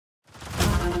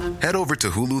Head over to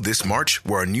Hulu this March,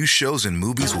 where our new shows and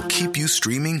movies will keep you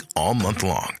streaming all month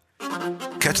long.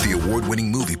 Catch the award-winning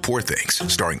movie Poor Things,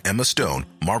 starring Emma Stone,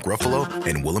 Mark Ruffalo,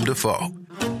 and Willem Dafoe.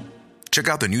 Check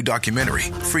out the new documentary,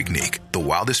 Freaknik, The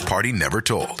Wildest Party Never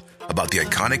Told, about the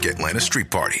iconic Atlanta Street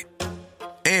Party.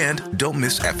 And don't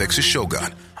miss FX's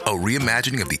Shogun, a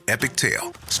reimagining of the epic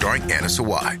tale, starring Anna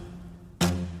Sawai.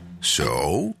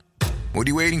 So, what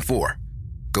are you waiting for?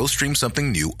 Go stream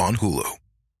something new on Hulu.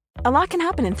 A lot can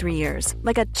happen in 3 years,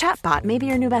 like a chatbot may be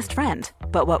your new best friend.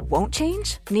 But what won't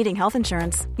change? Needing health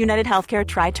insurance. United Healthcare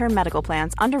Tri-Term Medical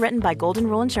Plans, underwritten by Golden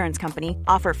Rule Insurance Company,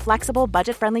 offer flexible,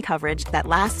 budget-friendly coverage that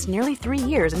lasts nearly 3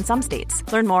 years in some states.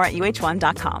 Learn more at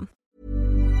uh1.com.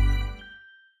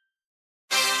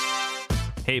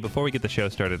 Hey, before we get the show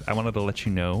started, I wanted to let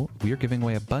you know we are giving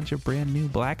away a bunch of brand new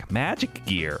Blackmagic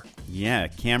gear. Yeah,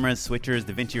 cameras, switchers,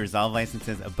 DaVinci Resolve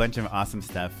licenses, a bunch of awesome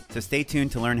stuff. So stay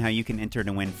tuned to learn how you can enter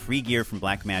to win free gear from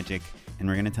Blackmagic, and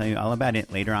we're going to tell you all about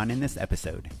it later on in this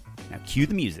episode. Now cue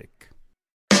the music.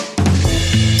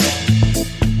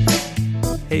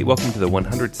 Hey, welcome to the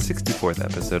 164th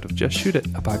episode of Just Shoot It,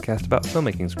 a podcast about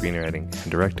filmmaking, screenwriting,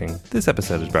 and directing. This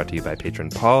episode is brought to you by patron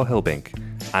Paul Hilbink.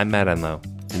 I'm Matt Enlow.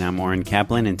 And I'm Oren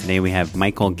Kaplan, and today we have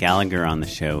Michael Gallagher on the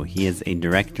show. He is a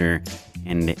director,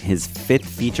 and his fifth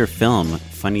feature film,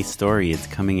 Funny Story, is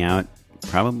coming out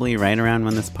probably right around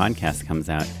when this podcast comes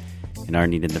out. It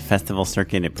already did the festival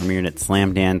circuit, it premiered at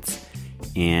Slamdance,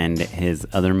 and his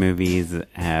other movies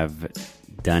have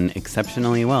done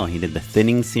exceptionally well. He did the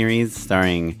Thinning series,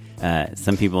 starring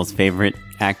some people's favorite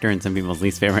actor and some people's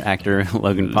least favorite actor,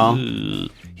 Logan Paul.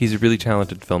 He's a really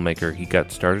talented filmmaker. He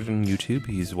got started in YouTube.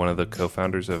 He's one of the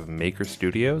co-founders of Maker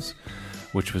Studios,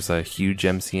 which was a huge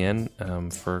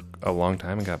MCN for a long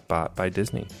time and got bought by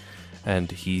Disney.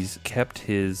 And he's kept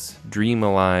his dream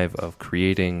alive of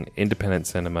creating independent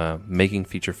cinema, making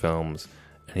feature films,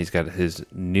 and he's got his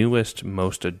newest,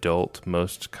 most adult,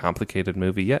 most complicated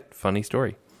movie yet, Funny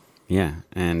Story. Yeah,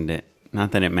 and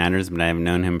not that it matters, but I've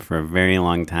known him for a very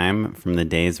long time, from the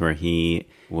days where he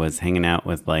was hanging out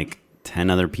with like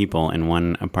 10 other people in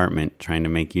one apartment trying to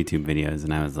make YouTube videos,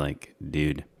 and I was like,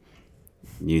 dude,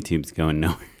 YouTube's going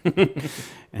nowhere.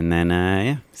 And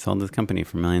then, sold his company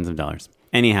for millions of dollars.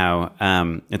 Anyhow,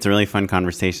 it's a really fun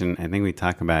conversation. I think we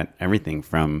talk about everything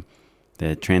from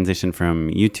the transition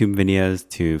from YouTube videos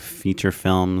to feature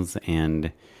films,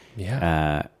 and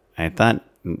I thought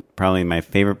probably my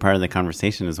favorite part of the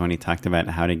conversation is when he talked about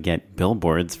how to get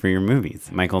billboards for your movies.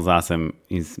 Michael's awesome.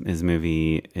 His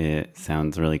movie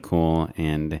sounds really cool,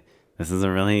 and this is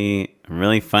a really,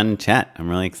 really fun chat. I'm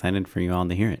really excited for you all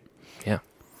to hear it. Yeah.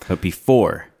 But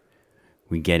before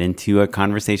we get into a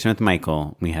conversation with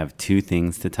Michael, we have two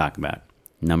things to talk about.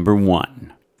 Number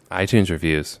one, iTunes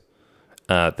reviews.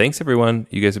 Thanks, everyone.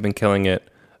 You guys have been killing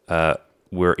it.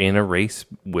 We're in a race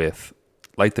with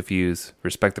Light the Fuse,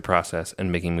 Respect the Process,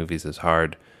 and Making Movies is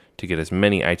Hard to get as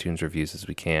many iTunes reviews as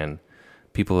we can.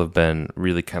 People have been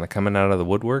really kind of coming out of the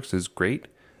woodworks. Is great.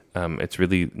 It's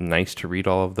really nice to read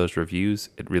all of those reviews.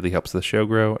 It really helps the show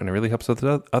grow, and it really helps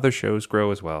the other shows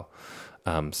grow as well.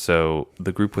 So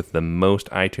the group with the most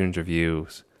iTunes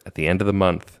reviews at the end of the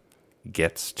month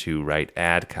gets to write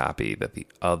ad copy that the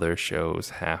other shows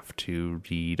have to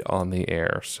read on the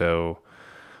air. So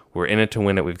we're in it to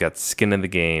win it. We've got skin in the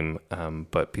game,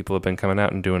 but people have been coming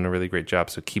out and doing a really great job,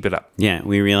 so keep it up. Yeah,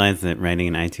 we realize that writing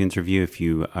an iTunes review, if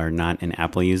you are not an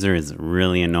Apple user, is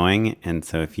really annoying, and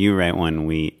so if you write one,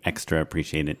 we extra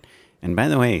appreciate it. And by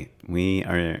the way, we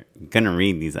are going to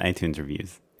read these iTunes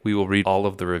reviews. We will read all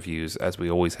of the reviews, as we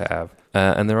always have,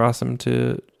 and they're awesome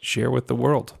to share with the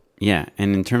world. Yeah,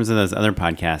 and in terms of those other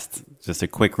podcasts, just a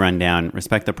quick rundown.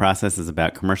 Respect the Process is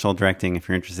about commercial directing. If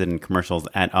you're interested in commercials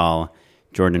at all,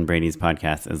 Jordan Brady's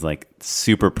podcast is like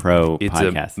super pro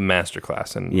podcast. It's a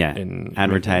masterclass in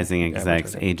advertising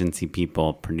execs, agency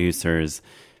people, producers,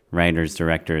 writers,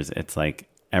 directors. It's like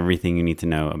everything you need to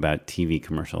know about TV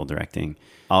commercial directing.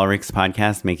 Ulrich's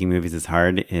podcast, Making Movies is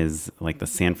Hard, is like the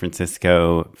San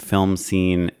Francisco film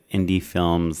scene, indie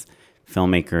films,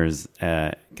 filmmakers,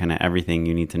 kind of everything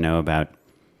you need to know about,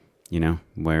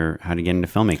 how to get into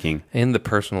filmmaking. And the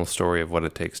personal story of what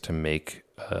it takes to make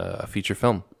a feature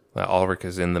film. Ulrich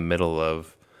is in the middle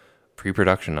of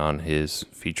pre-production on his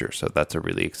feature, so that's a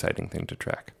really exciting thing to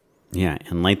track. Yeah,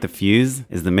 and Light the Fuse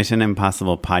is the Mission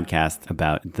Impossible podcast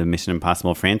about the Mission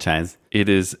Impossible franchise. It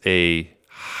is a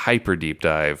hyper deep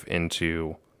dive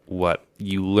into what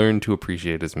you learn to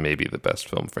appreciate as maybe the best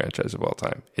film franchise of all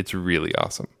time. It's really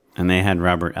awesome. And they had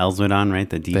Robert Elswit on, right?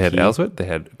 The DP. They had Elswit. They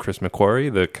had Chris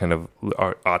McQuarrie, the kind of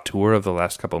auteur of the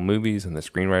last couple movies and the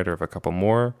screenwriter of a couple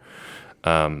more.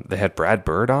 They had Brad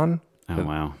Bird on. Oh,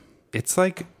 wow. It's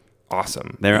like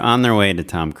awesome. They're on their way to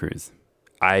Tom Cruise.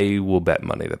 I will bet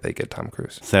money that they get Tom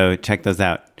Cruise. So check those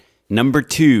out. Number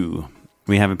 2,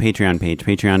 we have a Patreon page,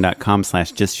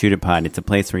 patreon.com/justshootitpod. It's a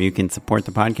place where you can support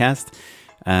the podcast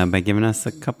by giving us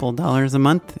a couple dollars a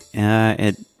month.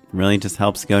 It really just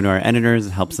helps go to our editors,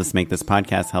 helps us make this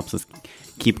podcast, helps us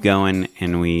keep going,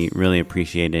 and we really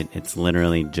appreciate it. It's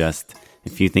literally just,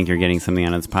 if you think you're getting something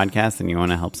out of this podcast and you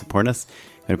want to help support us,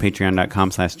 go to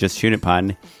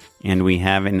patreon.com/justshootitpod. And we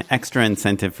have an extra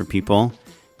incentive for people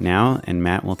now, and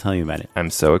Matt will tell you about it. I'm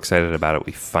so excited about it.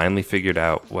 We finally figured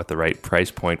out what the right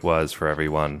price point was for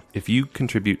everyone. If you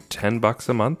contribute $10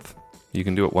 a month, you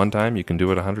can do it one time, you can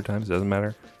do it 100 times, it doesn't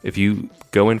matter. If you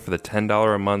go in for the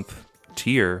 $10 a month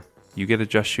tier, you get a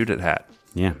Just Shoot It hat.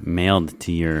 Yeah, mailed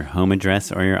to your home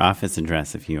address or your office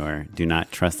address if you do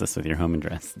not trust us with your home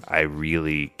address. I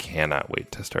really cannot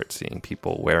wait to start seeing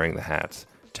people wearing the hats,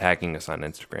 tagging us on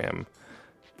Instagram.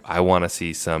 I want to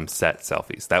see some set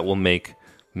selfies. That will make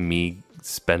me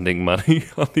spending money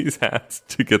on these hats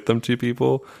to get them to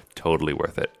people totally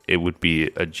worth it. It would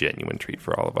be a genuine treat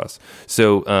for all of us.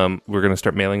 So we're going to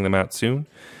start mailing them out soon.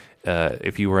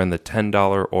 If you were in the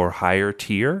 $10 or higher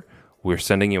tier, we're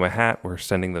sending you a hat. We're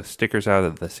sending those stickers out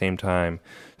at the same time.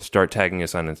 Start tagging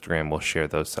us on Instagram. We'll share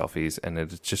those selfies. And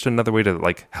it's just another way to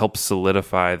like help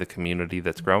solidify the community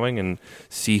that's growing and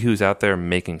see who's out there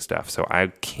making stuff. So I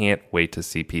can't wait to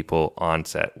see people on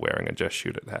set wearing a Just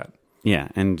Shoot It hat. Yeah,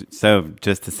 and so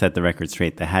just to set the record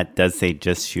straight, the hat does say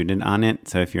Just Shoot It on it.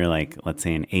 So if you're like, let's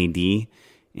say an AD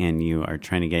and you are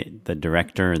trying to get the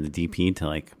director or the DP to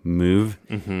like move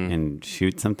and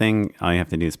shoot something, all you have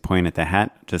to do is point at the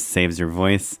hat. Just saves your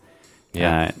voice.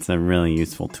 Yeah, it's a really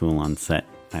useful tool on set,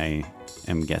 I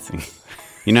am guessing.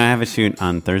 You know, I have a shoot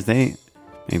on Thursday.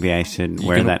 Maybe I should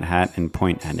wear that hat and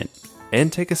point at it.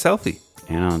 And take a selfie.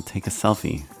 And I'll take a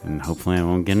selfie, and hopefully I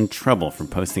won't get in trouble for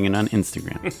posting it on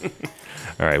Instagram.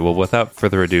 All right, well, without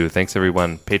further ado, thanks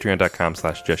everyone.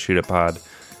 Patreon.com/JustShootItPod.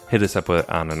 Hit us up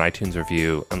on an iTunes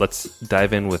review, and let's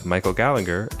dive in with Michael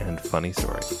Gallagher and Funny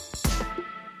Story.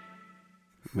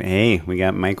 Hey, we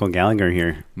got Michael Gallagher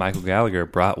here. Michael Gallagher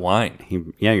brought wine.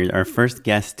 You're our first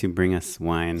guest to bring us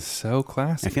wine. So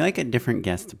classy. I feel like a different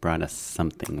guest brought us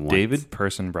something once. David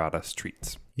Person brought us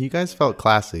treats. You guys felt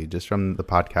classy just from the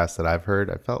podcast that I've heard.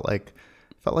 I felt like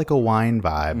a wine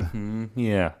vibe. Mm-hmm.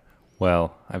 Yeah.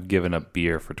 Well, I've given up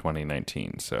beer for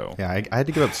 2019, so yeah, I had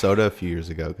to give up soda a few years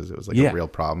ago because it was like a real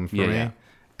problem for me. Yeah.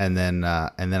 And then I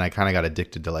kind of got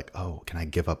addicted to like, oh, can I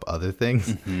give up other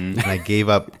things? And I gave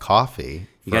up coffee.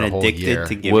 You got addicted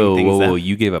to giving things up. Whoa!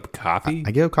 You gave up coffee?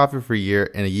 I gave up coffee for a year,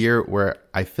 in a year where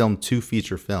I filmed 2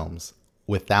 feature films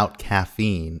without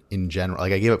caffeine in general.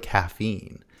 Like I gave up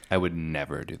caffeine. I would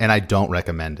never do that. And I don't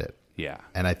recommend it. Yeah.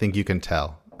 And I think you can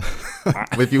tell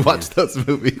if you watch those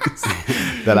movies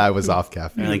that I was off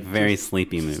caffeine. They're like very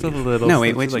sleepy movies. Just a little. No,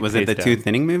 wait, which was it? The 2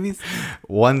 Thinning movies?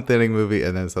 One Thinning movie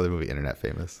and then this other movie, Internet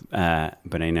Famous.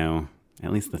 But I know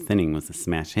at least The Thinning was a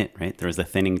smash hit, right? There was a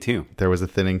Thinning 2. There was a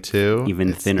Thinning 2.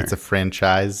 Even thinner. It's a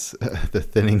franchise, the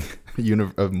Thinning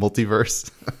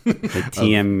multiverse. The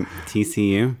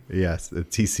TCU? Yes, the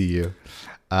TCU.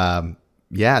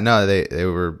 Yeah, no,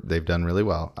 they've done really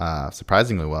well,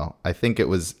 surprisingly well. I think it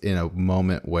was in a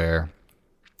moment where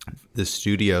the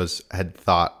studios had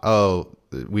thought, oh,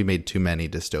 we made too many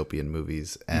dystopian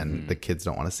movies and the kids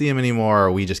don't want to see them anymore,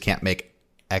 or we just can't make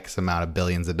X amount of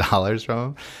billions of dollars from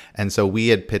them. And so we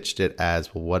had pitched it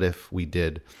as, well, what if we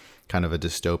did kind of a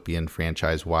dystopian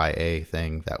franchise YA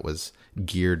thing that was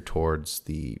geared towards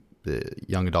the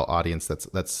young adult audience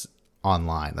that's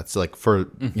online. That's like for,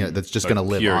 that's just like going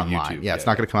to live online. YouTube, Yeah, it's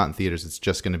not going to come out in theaters. It's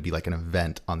just going to be like an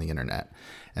event on the internet.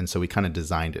 And so we kind of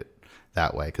designed it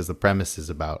that way because the premise is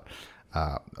about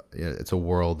it's a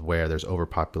world where there's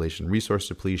overpopulation, resource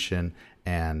depletion,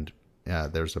 and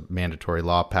there's a mandatory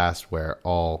law passed where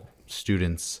all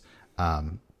students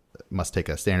must take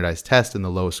a standardized test, and the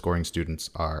lowest scoring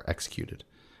students are executed.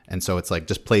 And so it's like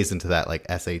just plays into that like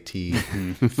SAT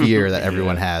fear that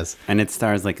everyone has. And it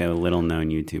stars like a little known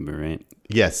YouTuber, right?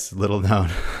 Yes, little known.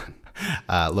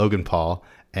 Logan Paul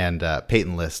and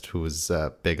Peyton List, who was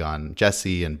big on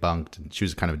Jessie and Bunked. And she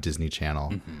was kind of a Disney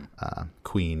Channel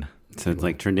queen. So it's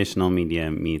like traditional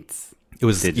media meets it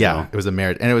was digital. Yeah, it was a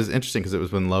marriage. And it was interesting because it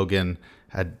was when Logan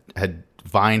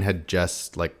Vine had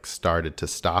just like started to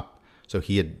stop. So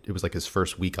it was like his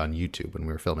first week on YouTube when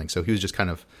we were filming. So he was just kind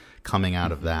of coming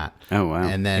out of that. Oh, wow.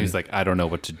 And then he was like, I don't know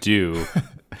what to do.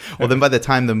 Well, then by the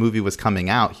time the movie was coming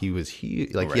out, he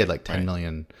had like 10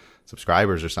 million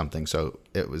subscribers or something. So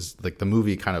it was like the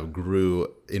movie kind of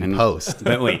grew in post.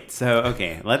 But wait, so,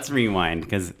 okay, let's rewind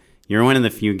because you're one of the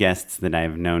few guests that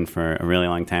I've known for a really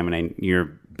long time. And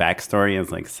you're backstory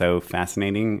is like so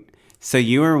fascinating. So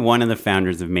you were one of the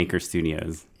founders of Maker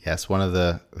Studios. Yes, one of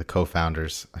the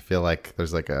co-founders. I feel like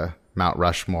there's like a Mount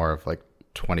Rushmore of like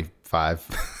 25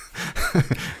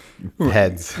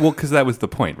 heads. Well, because that was the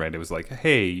point, right? It was like,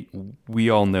 hey, we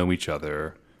all know each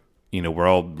other. You know, we're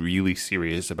all really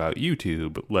serious about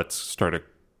YouTube. Let's start a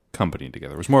company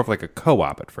together. It was more of like a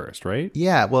co-op at first, right?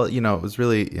 Yeah, well, you know, it was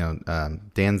really, you know,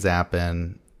 Dan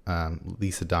Zappin,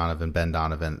 Lisa Donovan, Ben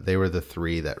Donovan. They were the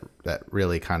three that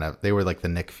really kind of, they were like the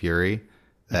Nick Fury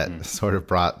that sort of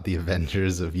brought the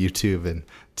Avengers of YouTube in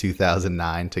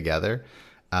 2009 together,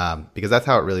 because that's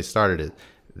how it really started.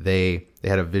 They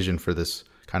had a vision for this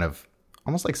kind of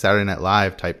almost like Saturday Night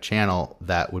Live type channel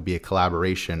that would be a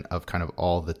collaboration of kind of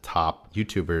all the top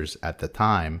YouTubers at the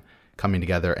time coming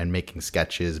together and making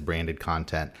sketches, branded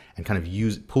content, and kind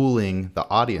of pooling the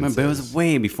audiences. But it was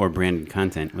way before branded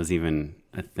content was even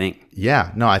a thing.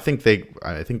 Yeah, no, I think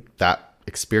that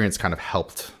experience kind of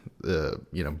helped,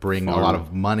 bring a lot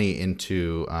of money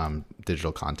into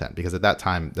digital content, because at that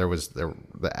time there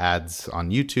the ads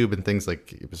on YouTube and things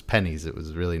like, it was pennies. It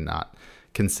was really not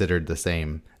considered the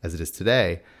same as it is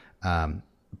today.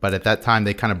 But at that time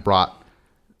they kind of brought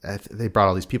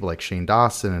all these people like Shane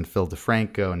Dawson and Phil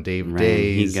DeFranco and Dave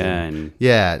Days. And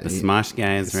the Smosh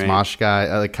guys, right? Smosh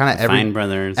guy, like kind of Fine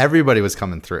Brothers. Everybody was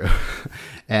coming through.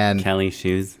 And Kelly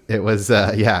Shoes. It was,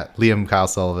 Liam Kyle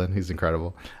Sullivan, who's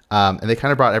incredible. And they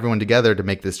kind of brought everyone together to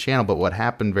make this channel. But what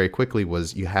happened very quickly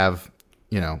was you have,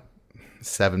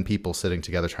 7 people sitting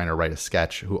together trying to write a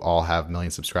sketch who all have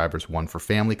million subscribers, one for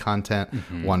family content,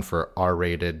 one for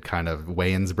R-rated kind of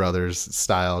Wayans Brothers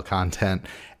style content.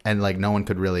 And like no one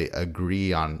could really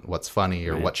agree on what's funny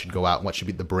or what should go out and what should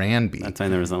be the brand be. That's why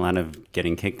there was a lot of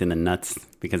getting kicked in the nuts,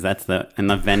 because that's in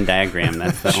the Venn diagram,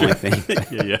 that's the only thing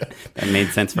that made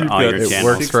sense for all your channels. It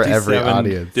works for every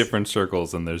audience. Different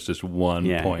circles, and there's just one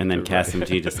point. And then Cass and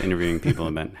G just interviewing people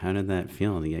about how did that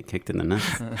feel to get kicked in the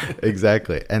nuts.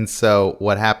 Exactly. And so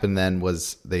what happened then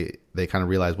was they kind of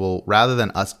realized, well, rather than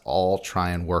us all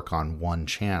try and work on one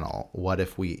channel, what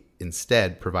if we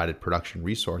instead provided production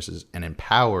resources and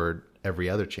empowered every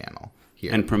other channel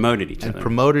here and promoted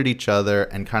each other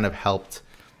and kind of helped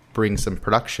bring some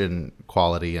production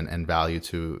quality and value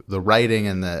to the writing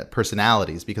and the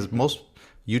personalities, because most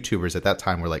YouTubers at that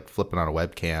time were like flipping on a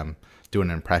webcam doing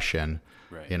an impression.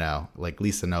 Right. Like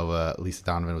Lisa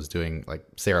Donovan was doing like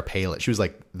Sarah Palin. She was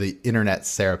like the internet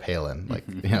Sarah Palin. Like,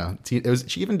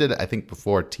 she even did it, I think,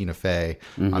 before Tina Fey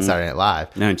on Saturday Night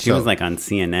Live. No, and she was like on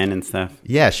CNN and stuff.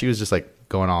 Yeah, she was just like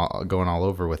going all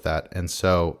over with that. And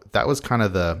so that was kind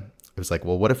of it was like,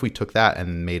 well, what if we took that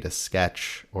and made a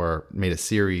sketch or made a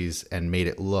series and made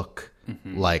it look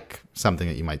like something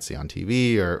that you might see on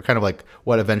TV, or kind of like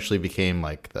what eventually became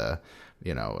like the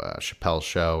Chappelle's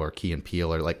Show or Key and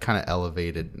Peele, or like kind of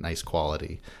elevated, nice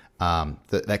quality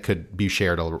that could be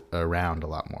shared around a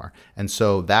lot more. And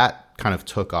so that kind of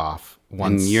took off.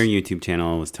 And your YouTube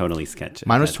channel was totally sketch.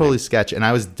 Mine was totally sketch, and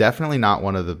I was definitely not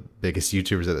one of the biggest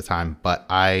YouTubers at the time, but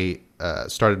I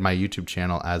started my YouTube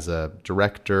channel as a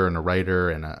director and a writer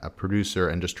and a producer,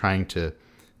 and just trying to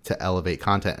elevate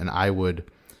content. And I would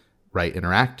write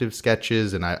interactive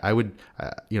sketches, and I would,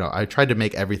 I tried to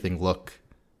make everything look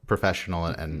professional,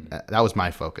 and that was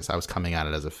my focus. I was coming at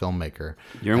it as a filmmaker.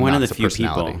 You're one of the few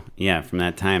people, from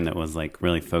that time that was like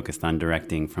really focused on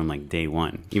directing from like day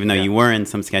one. Even though you were in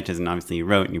some sketches, and obviously you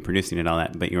wrote and you produced and all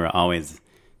that, but you were always,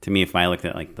 to me, if I looked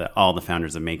at like all the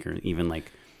founders of Maker, even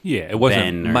like it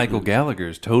wasn't Michael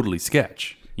Gallagher's totally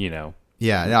sketch, Yeah,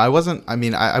 no, I wasn't. I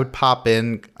mean, I would pop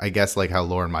in, I guess, like how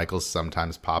Lorne Michaels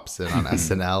sometimes pops in on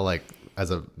SNL, like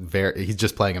as he's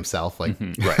just playing himself, like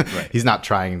right. He's not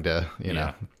trying to,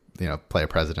 play a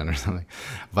president or something.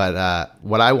 But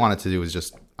what I wanted to do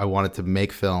was I wanted to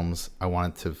make films. I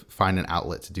wanted to find an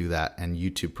outlet to do that. And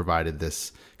YouTube provided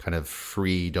this kind of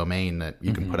free domain that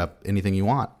you can put up anything you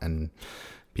want and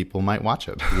people might watch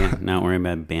it. Not worry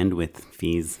about bandwidth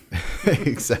fees.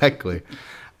 Exactly.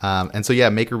 And so,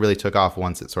 Maker really took off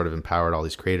once it sort of empowered all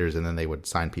these creators, and then they would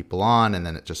sign people on, and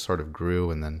then it just sort of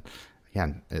grew, and then,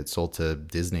 it sold to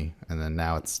Disney, and then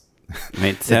now it's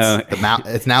Right, so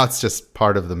it's just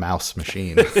part of the mouse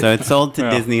machine. So it sold to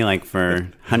Disney like for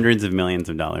hundreds of millions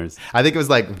of dollars. I think it was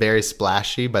like very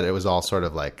splashy, but it was all sort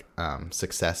of like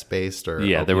success based,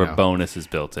 or there were bonuses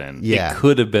built in. Yeah, it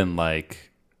could have been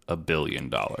like $1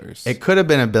 billion. It could have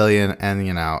been $1 billion, and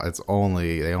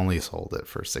they only sold it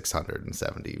for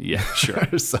 670. Yeah, sure,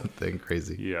 or something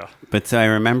crazy. Yeah, but so I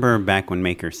remember back when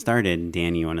Maker started,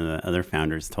 Danny, one of the other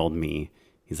founders, told me.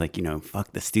 He's like,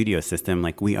 fuck the studio system.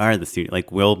 Like, we are the studio.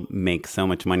 Like, we'll make so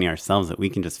much money ourselves that we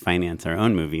can just finance our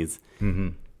own movies. Mm-hmm.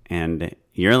 And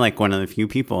you're like one of the few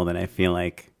people that I feel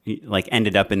like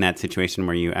ended up in that situation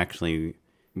where you actually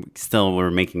still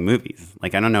were making movies.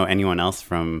 Like, I don't know anyone else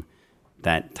from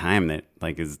that time that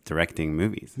like is directing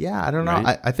movies. Yeah, I don't know.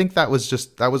 Right? I think that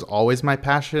was always my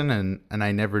passion, and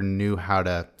I never knew how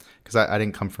to, because I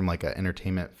didn't come from like an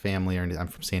entertainment family or anything. I'm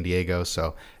from San Diego,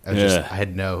 so I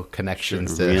had no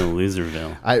connections to Real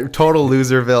Loserville. Total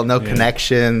Loserville, no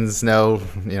connections, no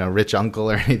rich uncle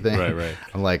or anything. Right.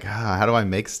 I'm like, how do I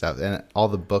make stuff? And all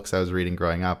the books I was reading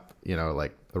growing up,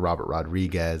 like the Robert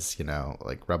Rodriguez,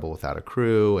 like Rebel Without a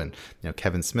Crew, and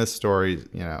Kevin Smith stories,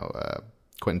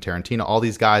 Quentin Tarantino, all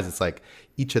these guys, it's like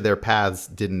each of their paths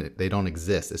they don't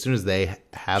exist. As soon as they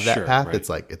have that path, right. it's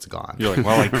like it's gone. You're like,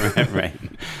 well, right.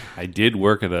 I did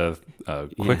work at a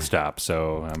quick stop,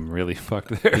 so I'm really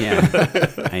fucked there. Yeah.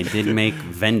 I did make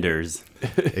vendors.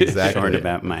 Exactly. Short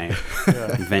about my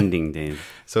vending days.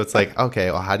 So it's like, okay,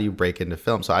 well, how do you break into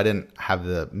film? So I didn't have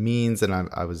the means, and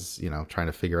I was, trying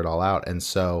to figure it all out. And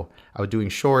so I was doing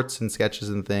shorts and sketches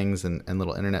and things and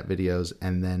little internet videos.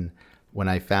 And then when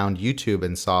I found YouTube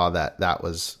and saw that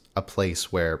was a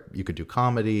place where you could do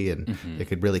comedy and it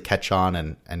could really catch on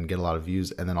and get a lot of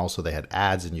views. And then also they had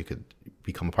ads and you could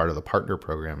become a part of the partner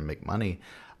program and make money.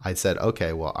 I said,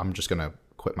 okay, well, I'm just going to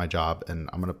quit my job and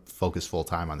I'm going to focus full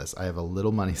time on this. I have a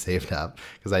little money saved up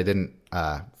because I didn't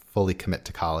fully commit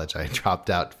to college. I dropped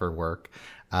out for work.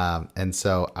 And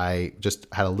so I just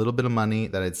had a little bit of money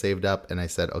that I'd saved up. And I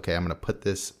said, okay, I'm going to put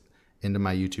this into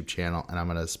my YouTube channel and I'm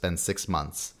going to spend 6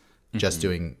 months just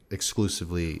doing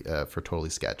exclusively for Totally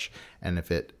Sketch. And if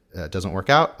it doesn't work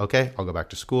out, okay, I'll go back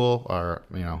to school or,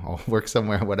 I'll work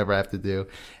somewhere, whatever I have to do.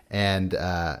 And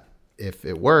if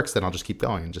it works, then I'll just keep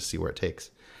going and just see where it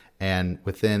takes. And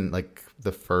within like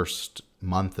the first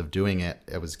month of doing it,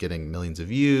 I was getting millions of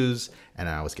views and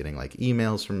I was getting like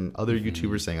emails from other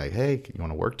YouTubers saying like, hey, you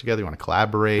want to work together? You want to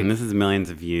collaborate? And this is millions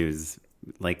of views,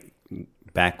 like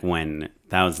back when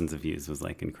thousands of views was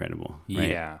like incredible. Right?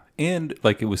 Yeah. And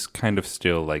like it was kind of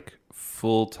still like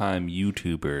full-time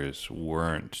YouTubers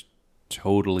weren't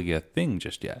totally a thing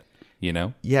just yet,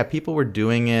 Yeah, people were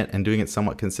doing it and doing it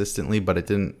somewhat consistently, but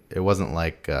it wasn't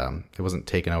like it wasn't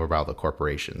taken over by all the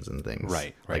corporations and things.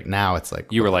 Right. Like now it's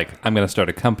like You were like, I'm going to start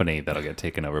a company that'll get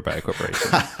taken over by a corporation.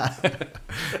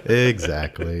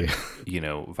 Exactly.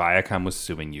 Viacom was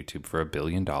suing YouTube for $1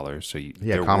 billion.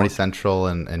 So Comedy Central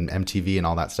and MTV and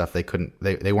all that stuff.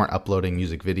 They weren't uploading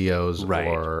music videos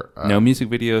or no music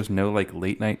videos, no like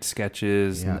late night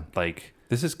sketches. Yeah. Like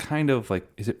this is kind of like,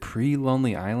 is it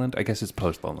pre-Lonely Island? I guess it's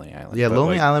post-Lonely Island. Yeah, but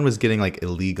Lonely like, Island was getting like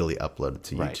illegally uploaded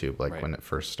to Right, YouTube right. when it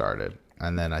first started.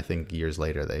 And then I think years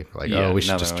later they were like, we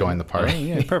should just join the party.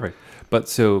 Oh, yeah, perfect. But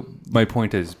so my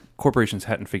point is corporations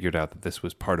hadn't figured out that this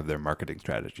was part of their marketing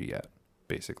strategy yet,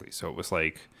 basically. So it was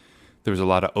like there was a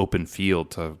lot of open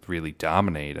field to really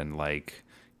dominate. And like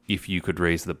if you could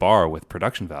raise the bar with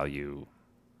production value,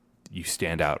 you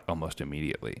stand out almost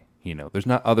immediately. There's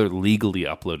not other legally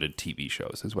uploaded TV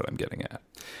shows is what I'm getting at.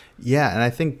 Yeah, and I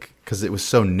think because it was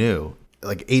so new,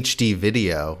 like HD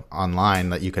video online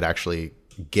that you could actually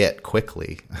get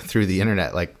quickly through the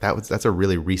internet, like that's a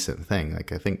really recent thing.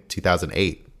 Like I think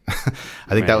 2008. I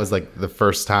think that was like the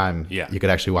first time you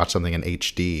could actually watch something in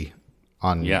HD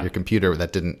on your computer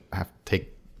that didn't have to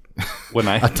take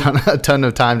a ton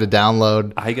of time to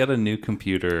download. I got a new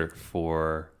computer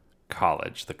for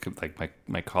college,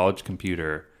 my college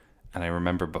computer. And I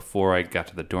remember before I got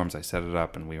to the dorms, I set it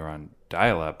up and we were on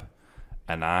dial-up.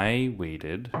 And I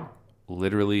waited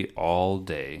literally all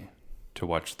day to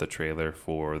watch the trailer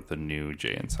for the new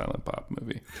Jay and Silent Bob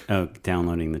movie. Oh,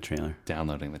 downloading the trailer.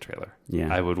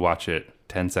 Yeah. I would watch it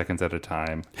 10 seconds at a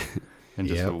time and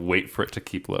just wait for it to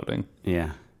keep loading.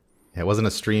 Yeah. It wasn't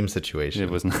a stream situation. It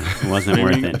wasn't. It wasn't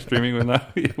worth it. Streaming was not.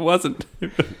 It wasn't.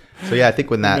 So yeah, I think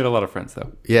when I made a lot of friends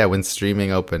though. Yeah, when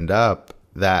streaming opened up,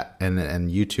 that and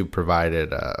YouTube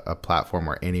provided a platform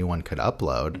where anyone could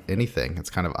upload anything. It's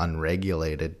kind of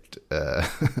unregulated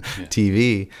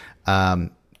TV.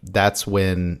 That's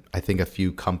when I think a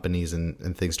few companies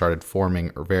and things started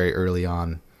forming very early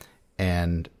on.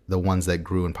 And the ones that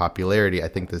grew in popularity, I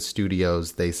think the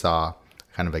studios, they saw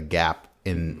kind of a gap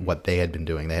in what they had been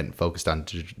doing. They hadn't focused on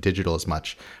digital as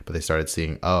much, but they started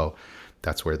seeing,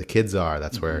 that's where the kids are.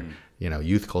 That's where,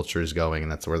 youth culture is going.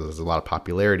 And that's where there's a lot of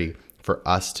popularity. For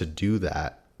us to do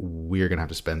that, we're going to have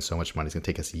to spend so much money. It's going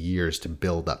to take us years to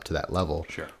build up to that level.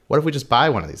 Sure. What if we just buy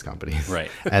one of these companies? Right.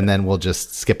 And then we'll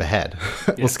just skip ahead.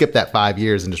 We'll skip that 5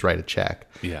 years and just write a check.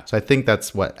 Yeah. So I think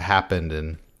that's what happened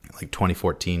in like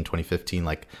 2014, 2015,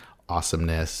 like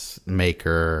Awesomeness,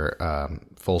 Maker,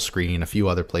 Full Screen, a few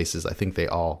other places. I think they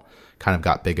all kind of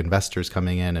got big investors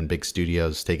coming in and big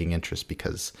studios taking interest,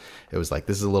 because it was like,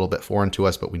 this is a little bit foreign to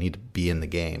us, but we need to be in the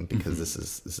game because this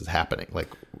is happening. Like,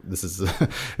 this is this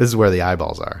is where the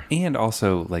eyeballs are. And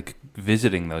also, like,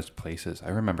 visiting those places. I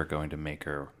remember going to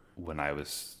Maker when I was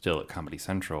still at Comedy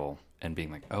Central and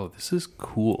being like, oh, this is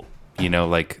cool. You know,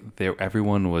 like,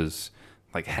 everyone was,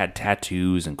 like, had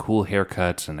tattoos and cool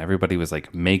haircuts, and everybody was,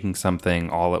 like, making something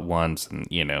all at once and,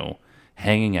 you know,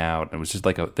 hanging out. And it was just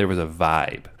like there was a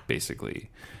vibe,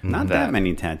 basically. Not that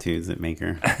many tattoos at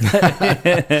Maker.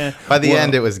 By the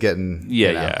end, it was getting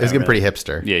it was getting pretty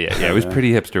hipster. Yeah. It was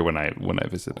pretty hipster when I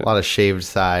visited. A lot of shaved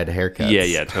side haircuts.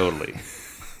 Yeah, totally.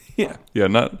 yeah,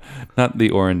 not the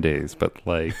Oren days, but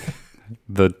like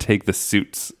the take the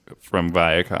suits from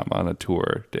Viacom on a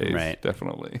tour days. Right.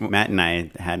 Definitely. Matt and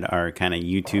I had our kind of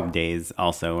YouTube days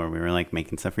also, where we were like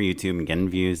making stuff for YouTube and getting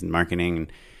views and marketing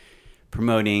and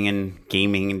promoting and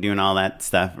gaming and doing all that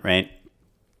stuff, right?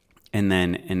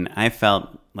 And I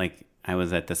felt like I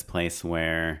was at this place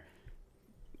where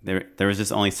there was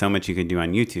just only so much you could do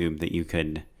on YouTube that you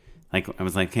could, like, I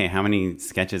was like, hey, how many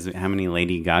sketches, how many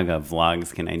Lady Gaga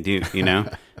vlogs can I do? You know,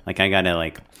 like, I got to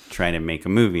like try to make a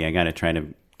movie. I got to try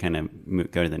to kind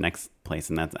of go to the next place.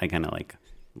 And I kind of like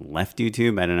left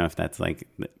YouTube. I don't know if that's like,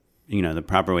 you know, the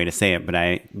proper way to say it, but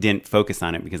I didn't focus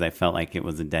on it because I felt like it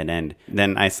was a dead end.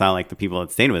 Then I saw like the people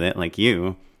that stayed with it, like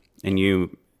you, and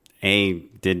you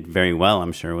did very well,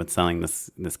 I'm sure, with selling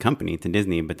this company to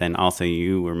Disney, but then also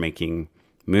you were making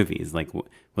movies. Like,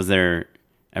 was there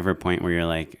ever a point where you're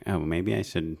like, oh, maybe I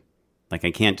should, like, I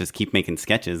can't just keep making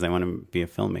sketches. I want to be a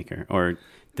filmmaker. Or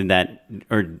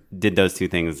did those two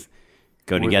things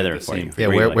go together for you? Yeah,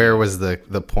 where was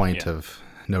the point of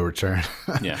no return?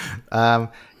 Yeah.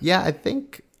 I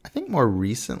think more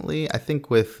recently, I think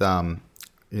with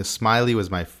Smiley was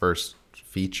my first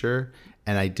feature,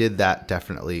 and I did that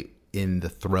definitely in the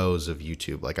throes of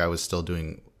YouTube. Like, I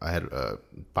had a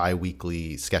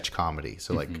bi-weekly sketch comedy.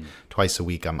 So like twice a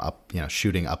week I'm up,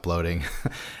 shooting, uploading,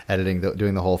 editing,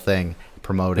 doing the whole thing,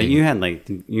 promoting. But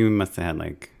you must have had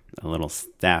like a little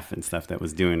staff and stuff that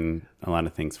was doing a lot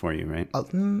of things for you, right?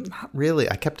 Not really.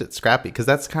 I kept it scrappy because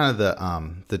that's kind of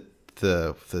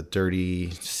the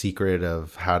dirty secret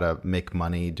of how to make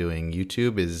money doing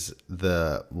YouTube is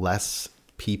the less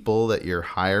people that you're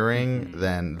hiring,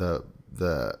 then the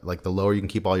lower you can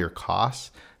keep all your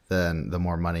costs, then the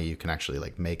more money you can actually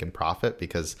like make and profit.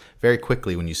 Because very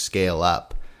quickly when you scale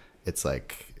up, it's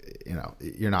like,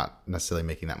 you're not necessarily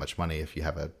making that much money if you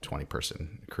have a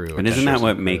 20-person crew. But isn't that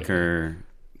what Maker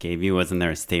gave you? Wasn't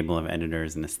there a stable of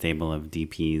editors and a stable of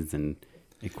DPs and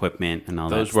equipment and all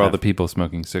that? Those were all the people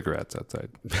smoking cigarettes outside.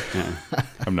 Yeah.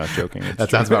 I'm not joking.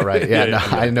 That sounds about right. Yeah,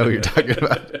 I know what you're talking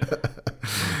about.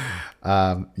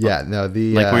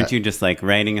 Weren't you just like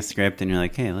writing a script and you're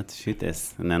like, hey, let's shoot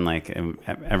this, and then like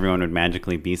everyone would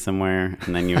magically be somewhere,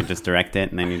 and then you would just direct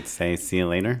it, and then you'd say, see you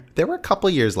later? There were a couple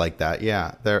years like that,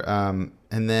 yeah.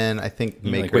 And then I think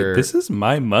you're Maker. Like, wait, this is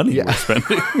my money we're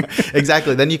spending.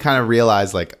 Exactly. Then you kind of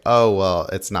realize like, oh well,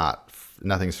 it's not.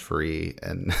 Nothing's free,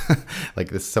 and like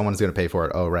someone's going to pay for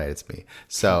it. Oh right, it's me.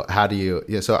 So how do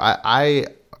you? So I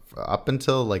up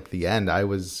until like the end, I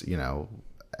was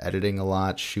editing a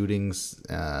lot, shootings,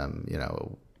 I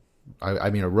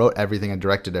wrote everything and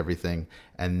directed everything.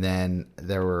 And then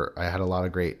I had a lot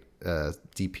of great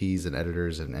DPs and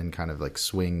editors and kind of like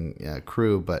swing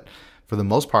crew. But for the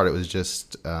most part, it was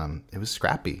just, it was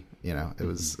scrappy. It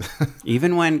was.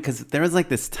 Even because there was like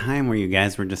this time where you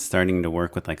guys were just starting to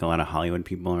work with like a lot of Hollywood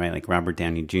people, right? Like Robert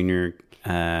Downey Jr.,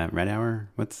 Red Hour.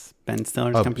 What's Ben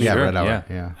Stiller's company? Yeah, Red Hour.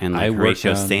 Yeah. And like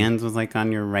Horatio Sands was like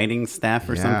on your writing staff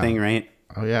or something, right?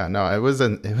 Oh yeah, no, it was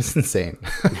insane.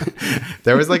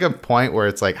 There was like a point where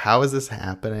it's like, how is this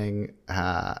happening?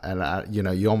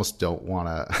 You almost don't want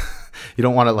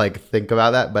to, like think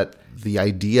about that. But the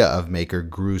idea of Maker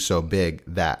grew so big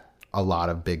that a lot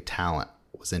of big talent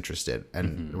was interested,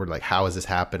 and we're like, how is this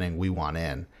happening? We want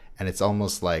in. And it's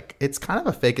almost like, it's kind of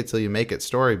a fake it till you make it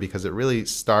story, because it really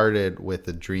started with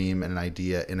a dream and an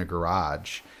idea in a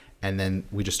garage. And then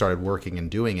we just started working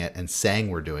and doing it and saying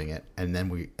we're doing it. And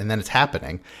then it's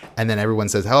happening. And then everyone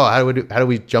says, oh, how do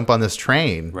we jump on this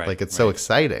train? Right, like, it's so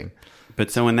exciting.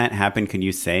 But so when that happened, could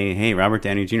you say, hey, Robert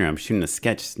Downey Jr., I'm shooting a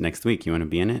sketch next week. You want to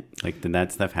be in it? Like, did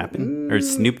that stuff happen? Or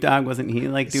Snoop Dogg, wasn't he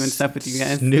like doing stuff with you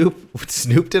guys?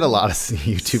 Snoop did a lot of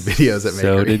YouTube videos at Maker.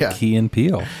 So did Key and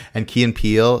Peele. And Key and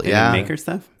Peele, and Maker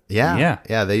stuff? Yeah.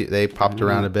 They popped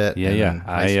around a bit. Yeah.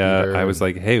 I was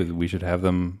like, hey, we should have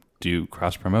them do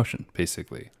cross promotion,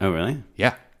 basically. Oh, really?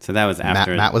 Yeah. So that was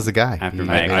after Matt was the guy.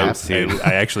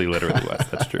 I actually literally was.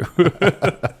 That's true.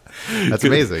 That's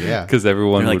amazing. Yeah. Because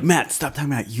everyone They're would, like, Matt, stop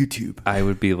talking about YouTube. I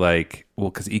would be like, well,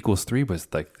 because Equals 3 was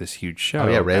like this huge show. Oh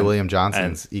yeah, Ray And- William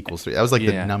Johnson's Equals 3. That was like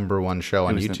Yeah. the number one show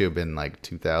on was YouTube in like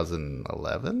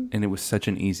 2011. and it was such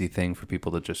an easy thing for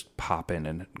people to just pop in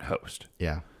and host.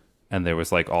 Yeah. And there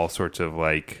was like all sorts of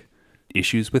like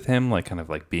issues with him, like kind of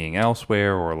like being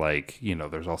elsewhere, or like, you know,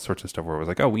 there's all sorts of stuff where it was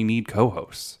like, oh, we need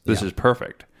co-hosts. This Yeah. is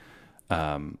perfect.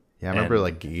 Yeah, I remember And-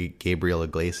 like Gabriel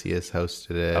Iglesias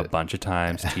hosted it. A bunch of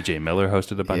times. TJ Miller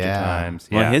hosted a bunch Yeah. of times.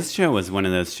 Well, Yeah. his show was one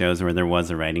of those shows where there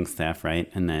was a writing staff, right?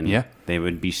 And then Yeah. they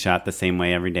would be shot the same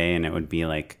way every day, and it would be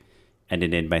like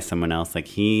edited by someone else. Like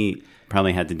he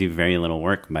probably had to do very little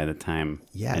work by the time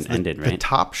it ended, The right?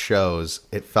 top shows,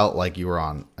 it felt like you were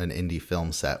on an indie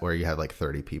film set where you had like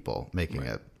 30 people making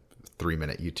a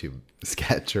 3-minute YouTube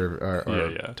sketch or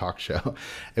Yeah. talk show.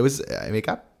 It was, I mean,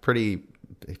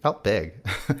 it felt big.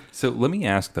 So let me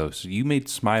ask though. So you made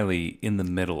Smiley in the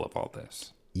middle of all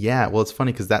this. Yeah, well, it's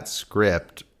funny because that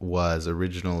script was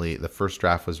originally, the first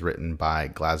draft was written by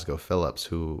Glasgow Phillips,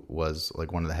 who was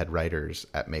like one of the head writers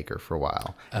at Maker for a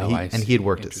while. Oh, I And see. he had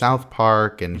worked at South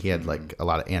Park, and he had like a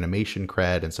lot of animation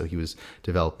cred, and so he was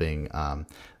developing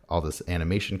all this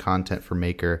animation content for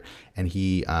Maker, and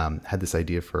he had this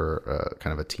idea for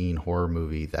kind of a teen horror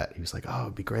movie that he was like, oh,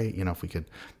 it'd be great, you know, if we could,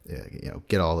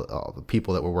 get all the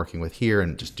people that we're working with here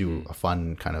and just do a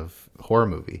fun kind of horror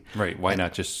movie. Right. Why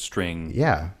not just string,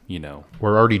 Yeah, you know,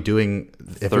 we're already doing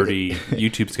 30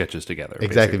 YouTube sketches together? Exactly.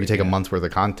 If basically. you take a Yeah. month's worth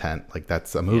of content, like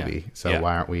that's a movie. So Yeah.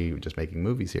 why aren't we just making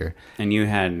movies here? And you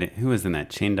had, who was in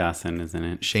that? Shane Dawson, isn't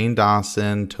it? Shane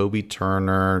Dawson, Toby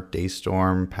Turner,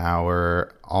 Daystorm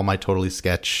Power, all my Totally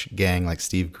Sketch gang like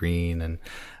Steve Green and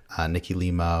Nikki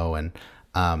Limo and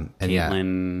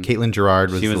Caitlin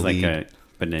Gerard was She was the like lead.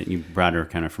 but you brought her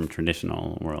kind of from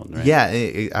traditional world, right?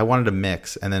 Yeah, I wanted a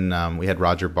mix, and then we had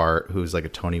Roger Bart, who's like a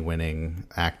Tony-winning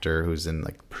actor, who's in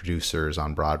like Producers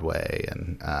on Broadway,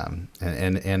 and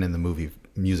in the movie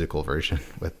musical version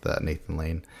with Nathan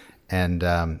Lane,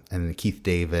 and Keith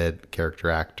David, character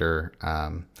actor,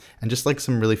 and just like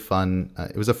some really fun.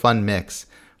 It was a fun mix,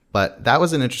 but that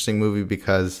was an interesting movie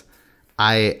because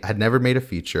I had never made a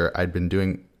feature. I'd been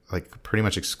doing like pretty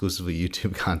much exclusively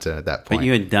YouTube content at that point. But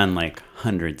you had done like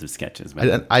hundreds of sketches. By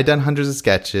then. I'd done hundreds of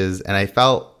sketches, and I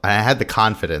felt I had the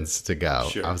confidence to go.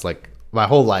 Sure. I was like, my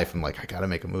whole life, I'm like, I got to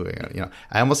make a movie. You know,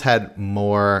 I almost had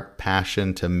more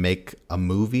passion to make a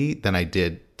movie than I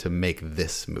did to make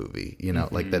this movie. You know,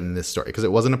 like than this story, because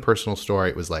it wasn't a personal story.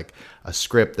 It was like a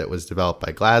script that was developed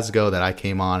by Glasgow that I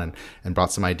came on and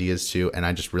brought some ideas to, and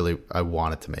I just really I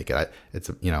wanted to make it. It's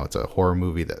a horror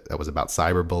movie that was about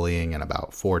cyberbullying and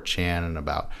about 4chan and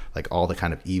about like all the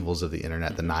kind of evils of the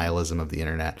internet, the nihilism of the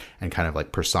internet, and kind of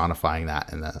like personifying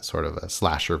that in a sort of a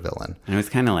slasher villain. And it was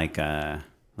kind of like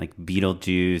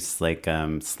Beetlejuice, like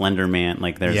Slender Man.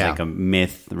 Like there's Yeah. like a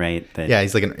myth, right? That Yeah,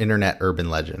 he's like an internet urban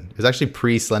legend. It was actually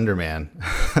pre-Slender Man.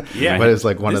 Yeah. but it's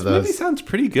like one This of those. movie sounds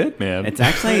pretty good, man. It's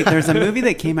actually there's a movie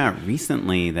that came out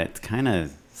recently that's kind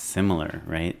of similar,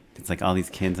 right? It's like all these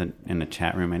kids in a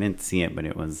chat room. I didn't see it, but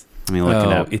it was. Let me look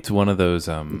it up. It's one of those.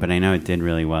 But I know it did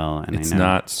really well, and It's I know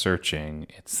not Searching.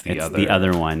 It's the it's other. the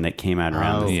other one that came out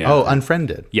around. Oh, the Yeah.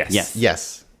 Unfriended. Yes. Yes.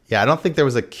 Yes. Yeah, I don't think there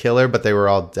was a killer, but they were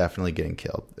all definitely getting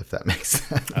killed, if that makes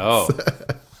sense. Oh.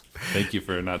 Thank you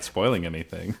for not spoiling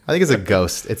anything. I think it's a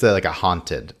ghost. It's like a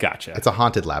haunted. Gotcha. It's a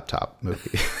haunted laptop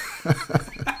movie.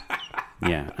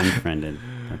 Yeah, Unfriended.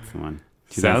 That's the one.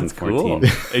 Sounds cool.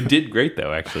 2014. It did great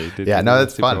though, actually. It did Yeah, no,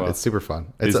 that's super fun. well. It's super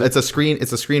fun. Is It's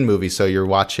it? a screen movie, so you're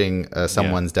watching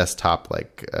someone's desktop,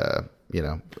 like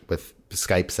with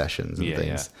Skype sessions and Yeah,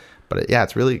 things. yeah. But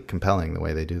it's really compelling the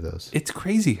way they do those. It's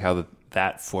crazy how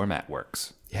that format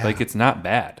works. Yeah. Like it's not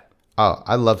bad. Oh,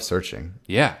 I love Searching.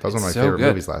 Yeah, That was one of my it's so favorite good.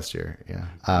 movies last year.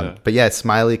 Yeah. But yeah,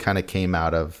 Smiley kind of came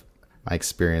out of my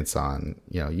experience on,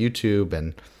 YouTube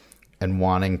and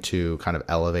wanting to kind of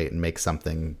elevate and make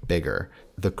something bigger.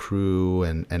 The crew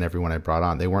and everyone I brought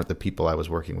on, they weren't the people I was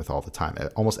working with all the time.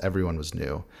 Almost everyone was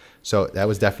new. So that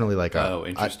was definitely like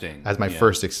interesting. as my Yeah.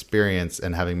 first experience,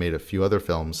 and having made a few other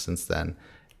films since then,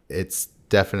 it's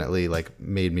definitely like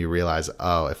made me realize,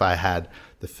 if I had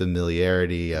the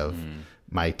familiarity of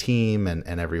my team and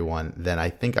everyone, then I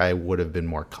think I would have been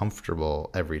more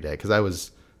comfortable every day, because I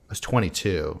was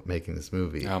 22 making this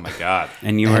movie. Oh my god.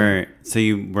 And you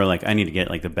were like, I need to get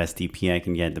like the best DP I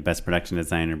can get, the best production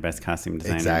designer, best costume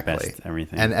designer, Exactly. best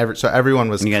everything. And so everyone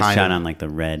was And you guys kind shot of, on like the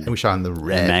red. and we shot on the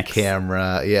red Max.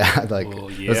 camera. Yeah, like Oh,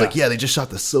 it was like, yeah. they just shot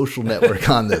the Social Network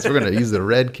on this. We're gonna use the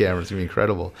red camera. It's gonna be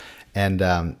incredible. And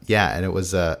and it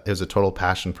was a total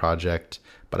passion project.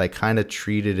 but I kind of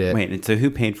treated it. Wait, so who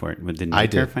paid for it? Did I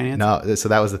Maker did. finance? No, so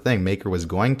that was the thing. Maker was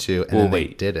going to, and Well, then they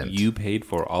wait, didn't. you paid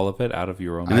for all of it out of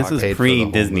your own And this pocket? was paid for the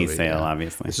whole pre-Disney movie, sale, yeah.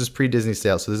 obviously. This was pre-Disney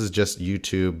sale, so this is just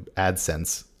YouTube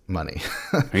AdSense money.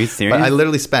 Are you serious? But I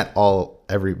literally spent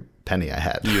every penny I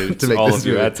had to make all this of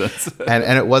your movie. AdSense.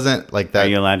 and it wasn't like that. Are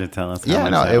you allowed to tell us? How Yeah,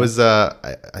 much no, that it was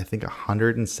I think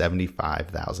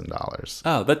 $175,000.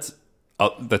 Oh, that's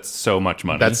so much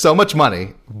money. That's so much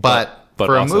money, but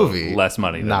for a also movie, less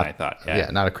money than not, I thought. Yeah.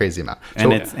 Not a crazy amount.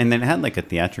 And So- and it had like a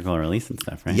theatrical release and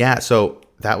stuff, right? yeah, so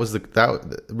that was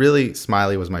really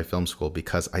Smiley was my film school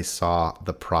because I saw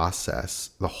the process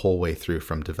the whole way through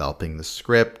from developing the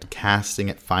script, casting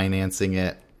it, financing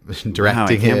it, Wow, I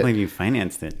directing can't it. then you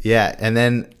financed it. Yeah, and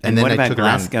then And then what I about took it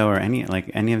around. Glasgow or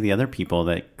any of the other people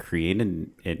that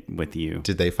created it with you?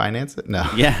 Did they finance it? No.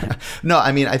 Yeah. No,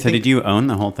 I mean I So think did you own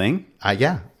the whole thing? I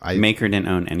Maker didn't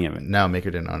own any of it. No, Maker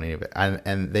didn't own any of it,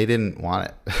 and they didn't want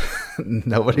it.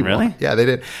 Nobody Really? wanted. Yeah, they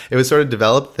did. It was sort of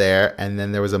developed there, and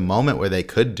then there was a moment where they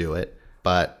could do it,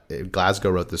 but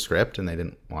Glasgow wrote the script, and they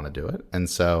didn't want to do it, and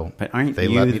so But aren't they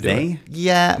you let me do they? it.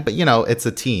 Yeah, but it's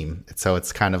a team, so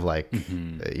it's kind of like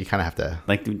you kind of have to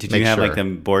Like, did make you have like sure. a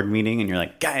board meeting and you're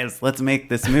like, guys, let's make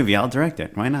this movie. I'll direct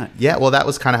it. Why not? Yeah, well, that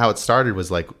was kind of how it started. Was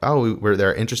like,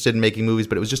 they're interested in making movies,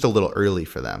 but it was just a little early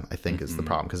for them. I think is the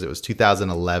problem because it was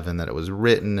 2011 that it was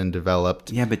written and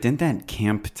developed. Yeah, but didn't that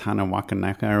Camp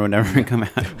Tanawakanaka or whatever come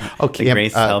out? Oh, The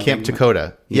Grace Helbig Camp one?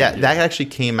 Dakota. Yeah, that actually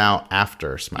came out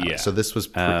after Smiley. Yeah.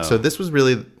 So this was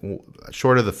really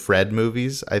short of the Fred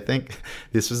movies. I think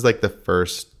this was like the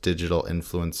first digital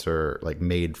influencer like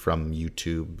made from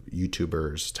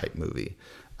YouTubers type movie.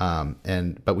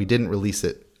 But we didn't release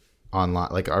it online.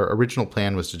 Like our original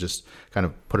plan was to just kind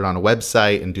of put it on a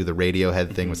website and do the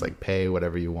Radiohead thing, was like pay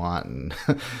whatever you want, and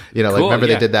like Cool, remember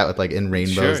yeah. they did that with like In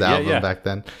Rainbow's Sure, yeah, album yeah. back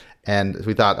then. And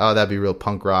we thought, that'd be real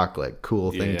punk rock, like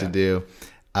cool thing to Yeah. do.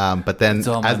 But then It's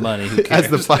all my money, who as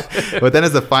the but then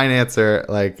as the financer,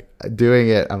 like doing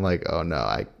it, I'm like, oh no,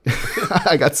 I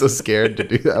I got so scared to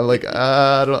do that. I'm like,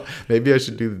 I don't. Maybe I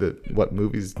should do what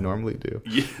movies normally do.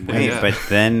 Wait, Yeah. but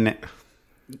then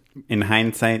in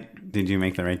hindsight, did you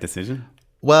make the right decision?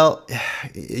 Well,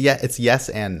 yeah, it's yes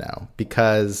and no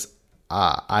because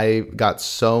I got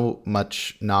so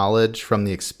much knowledge from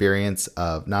the experience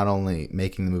of not only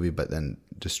making the movie but then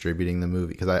distributing the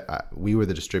movie because we were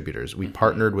the distributors. We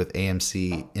partnered with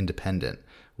AMC Independent,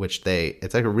 which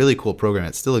it's like a really cool program.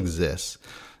 It still exists,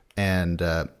 and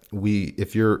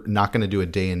if you're not going to do a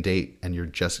day and date and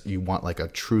you want like a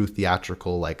true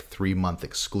theatrical like 3-month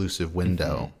exclusive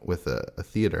window with a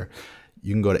theater,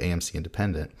 you can go to AMC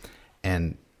Independent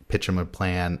and pitch them a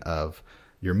plan of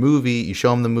your movie. You show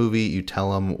them the movie, you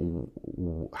tell them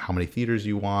how many theaters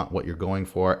you want, what you're going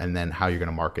for, and then how you're going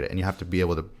to market it. And you have to be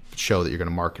able to show that you're going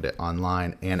to market it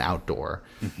online and outdoor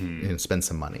and spend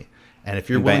some money. And if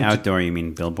you're By willing outdoor, you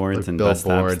mean billboards to and bus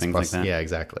stops, things bus- like that? yeah,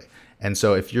 exactly. And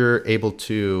so if you're able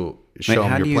to Wait, show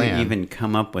how them do your you plan, even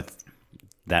come up with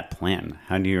that plan?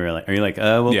 How do you are you like,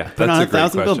 we'll Yeah, put that's on a great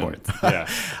 1,000 question. billboards? Yeah.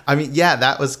 I mean, yeah,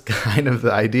 that was kind of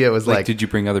the idea. It was Like, like did you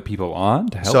bring other people on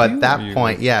to help so you, at that or you-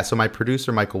 point, yeah. So my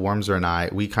producer Michael Wormser and I,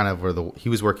 we kind of he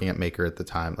was working at Maker at the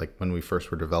time, like when we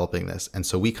first were developing this, and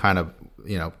so we kind of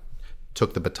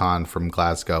took the baton from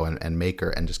Glasgow and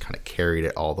Maker and just kind of carried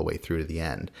it all the way through to the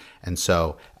end. And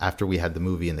so after we had the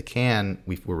movie in the can,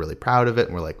 we were really proud of it,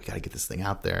 and we're like, we got to get this thing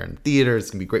out there in theaters.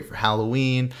 It's gonna be great for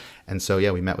Halloween. And so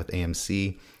yeah, we met with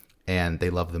AMC, and they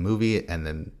loved the movie, and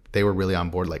then they were really on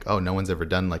board, like, oh, no one's ever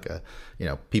done like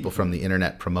people from the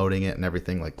internet promoting it and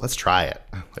everything. Like, let's try it.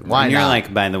 Like, why And you're not?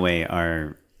 like, by the way,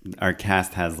 our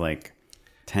cast has like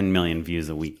 10 million views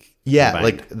a week. Yeah,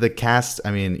 combined. like the cast,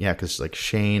 I mean, yeah, because like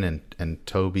Shane and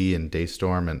Toby and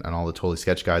Daystorm and all the Totally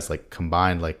Sketch guys, like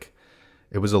combined, like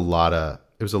it was a lot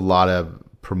of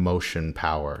promotion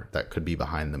power that could be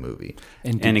behind the movie.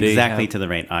 did and they exactly have- to the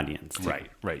right audience. too.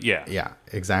 right, yeah. Yeah,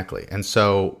 exactly. And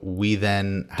so we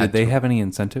then had Did they to, have any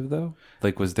incentive though?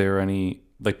 Like, was there any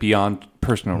like beyond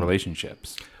personal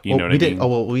relationships? You know what we I didn't. mean? Oh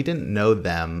well, we didn't know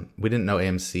them. We didn't know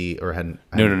AMC or hadn't.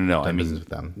 No. done I mean, business with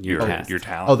them. your cast. your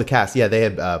talent. Oh, the cast. Yeah, they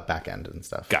had back end and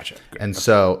stuff. Gotcha. Great. And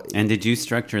so And did you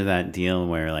structure that deal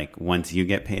where like once you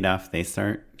get paid off, they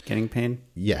start getting paid?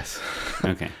 yes.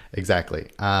 Okay. Exactly.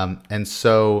 And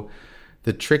so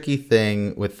the tricky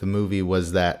thing with the movie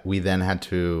was that we then had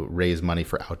to raise money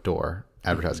for outdoor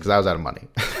advertising because I was out of money.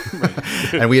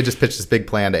 And we had just pitched this big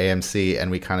plan to AMC, and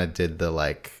we kind of did the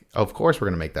like, of course we're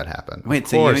going to make that happen. Wait, Of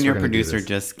so you course and your we're gonna do producer this.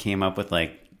 just came up with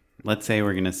like, let's say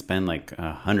we're going to spend like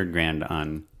 $100,000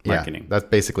 on marketing. Yeah, that's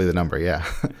basically the number. Yeah.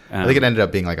 I think it ended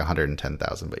up being like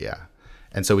 110,000, but yeah.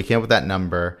 And so we came up with that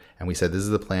number, and we said, this is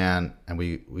the plan. And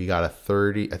we got a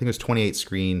 30, I think it was 28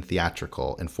 screen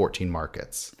theatrical in 14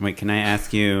 markets. Wait, can I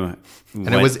ask you?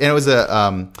 And it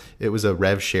was a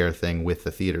rev share thing with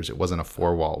the theaters. It wasn't a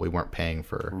 4-wall. We weren't paying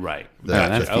for the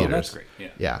theaters. That's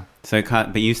great. Yeah. So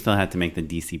but you still had to make the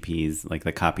DCPs, like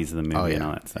the copies of the movie and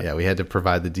all that stuff. Yeah, we had to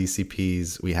provide the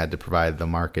DCPs. We had to provide the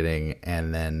marketing,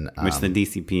 and then which the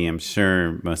DCP, I'm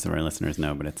sure most of our listeners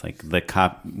know, but it's like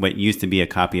what used to be a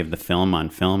copy of the film on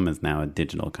film is now a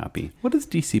digital copy. What does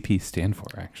DCP stand for,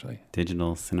 actually?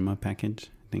 Digital Cinema Package,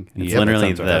 I think. It's Yep,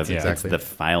 literally that sounds right. That's it's the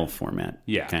file format.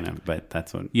 Yeah. Kind of, but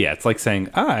that's what. Yeah, it's like saying,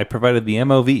 I provided the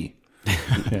MOV.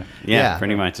 Yeah,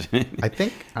 pretty much. I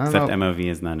think I don't Except know. MOV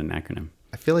is not an acronym.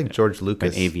 I feel like George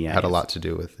Lucas AVI had a is. lot to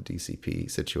do with the DCP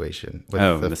situation.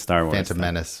 With the Star Wars Phantom stuff.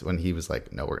 Menace, when he was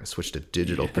like, "No, we're going to switch to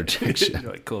digital projection."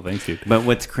 You're like, cool, thanks, dude. But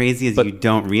what's crazy is you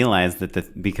don't realize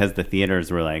that because the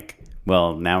theaters were like,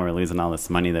 well, now we're losing all this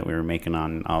money that we were making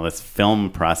on all this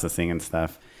film processing and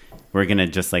stuff. We're going to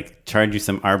just like charge you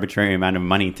some arbitrary amount of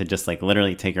money to just like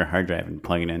literally take your hard drive and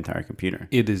plug it into our computer.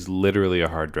 It is literally a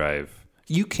hard drive.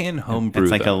 You can homebrew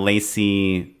It's like them. a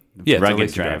lacy Yeah, it's a rugged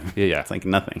lacy drive. drive. Yeah. It's like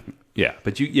nothing. Yeah,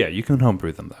 but you can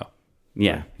homebrew them, though.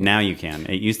 Yeah, now you can.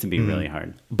 It used to be really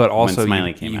hard. But also, when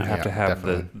Smiley you came out. have to Yeah, have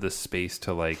definitely. the space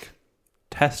to like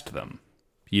test them.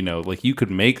 You know, like you could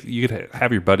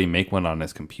have your buddy make one on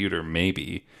his computer,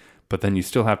 maybe, but then you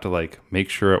still have to like make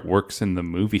sure it works in the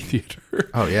movie theater.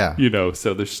 Oh, yeah. You know,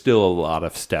 so there's still a lot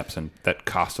of steps and that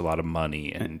cost a lot of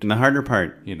money. And And the harder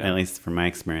part, You know. at least from my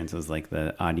experience, was like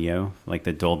the audio, like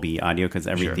the Dolby audio, because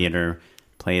every Sure. theater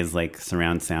plays like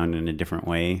surround sound in a different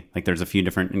way. Like there's a few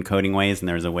different encoding ways, and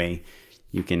there's a way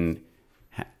you can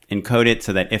encode it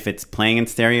so that if it's playing in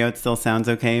stereo, it still sounds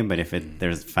okay. But if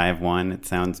there's 5.1, it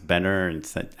sounds better. And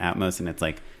it's at Atmos, and it's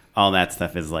like all that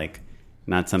stuff is like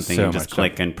not something So you just much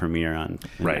click stuff. and Premiere on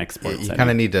and Right. export. You setting. kind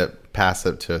of need to pass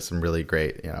it to some really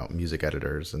great, music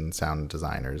editors and sound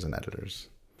designers and editors.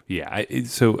 yeah,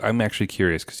 so I'm actually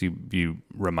curious because you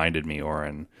reminded me,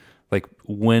 Oren, like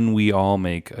when we all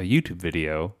make a YouTube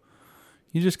video,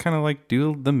 you just kind of like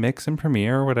do the mix in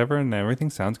Premiere or whatever, and everything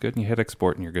sounds good, and you hit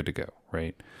export, and you're good to go,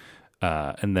 right?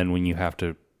 And then when you have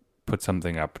to put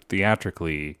something up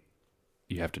theatrically,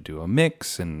 you have to do a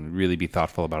mix and really be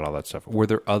thoughtful about all that stuff. Were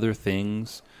there other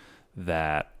things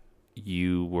that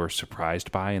you were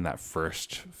surprised by in that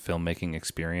first filmmaking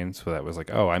experience where that was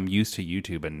like, oh, I'm used to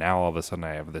YouTube, and now all of a sudden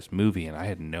I have this movie, and I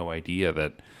had no idea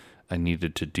that I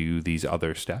needed to do these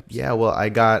other steps? Yeah, well, I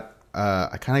kind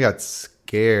of got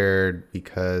scared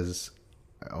because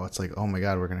it's like, oh my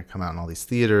God, we're going to come out in all these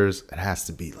theaters. It has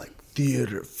to be like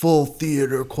full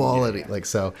theater quality. Like,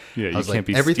 so Yeah, I you was can't like,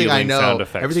 be everything I stealing sound know,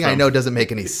 effects everything I from- know doesn't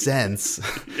make any sense.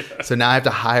 So now I have to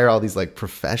hire all these like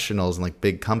professionals and like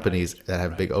big companies that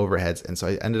have big overheads. And so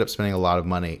I ended up spending a lot of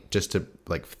money just to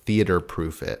like theater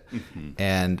proof it.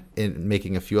 And in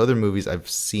making a few other movies, I've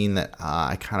seen that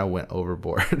I kind of went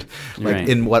overboard like Right.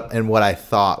 in what I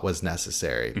thought was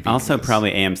necessary. Also, because-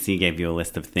 probably AMC gave you a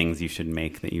list of things you should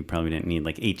make that you probably didn't need,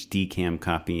 like HD cam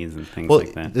copies and things Well,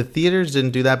 like that. the theaters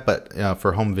didn't do that, but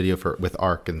for home video with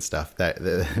ARC and stuff, that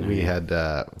we had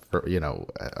for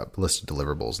listed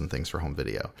deliverables and things for home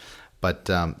video. But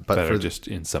That for are just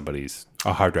in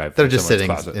a hard drive. They're in just someone's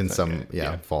sitting closet. in some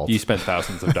vault. You spent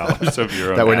thousands of dollars of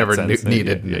your own that were never AdSense.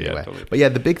 needed Yeah, in any way. totally. But yeah,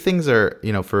 the big things are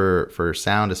for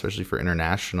sound, especially for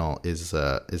international, is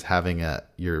having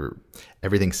your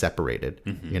everything separated.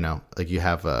 Like you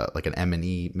have like an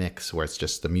M&E mix where it's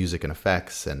just the music and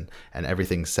effects and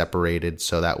everything's separated,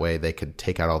 so that way they could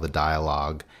take out all the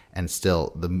dialogue and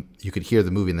still you could hear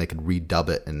the movie and they could redub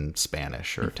it in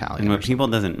Spanish or Italian. And or what people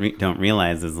don't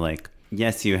realize is like,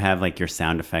 yes, you have like your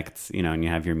sound effects, and you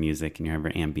have your music and you have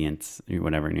your ambience or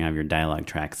whatever, and you have your dialogue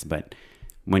tracks. But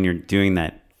when you're doing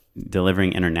that,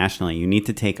 delivering internationally, you need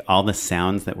to take all the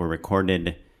sounds that were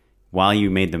recorded while you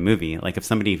made the movie. Like if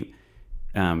somebody,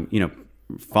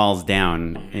 falls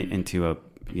down into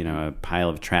a pile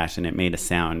of trash and it made a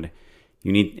sound,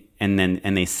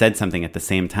 and they said something at the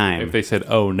same time. If they said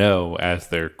 "oh no" as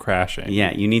they're crashing,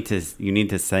 Yeah, you need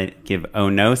to give "oh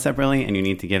no" separately, and you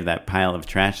need to give that pile of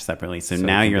trash separately. So it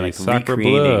now can you're be like sacre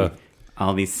recreating bleu.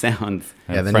 all these sounds.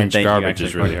 And Yeah, then French that you garbage actually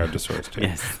is really recorded. hard to source too.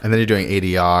 Yes, and then you're doing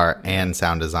ADR and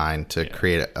sound design to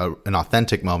create an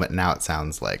authentic moment. Now it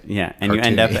sounds like yeah, and you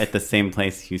end up cartoony. at the same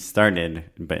place you started,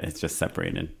 but it's just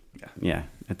separated. Yeah,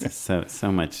 it's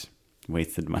so much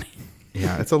wasted money.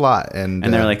 Yeah, it's a lot. And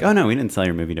And they're like, "Oh no, we didn't sell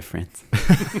your movie to France."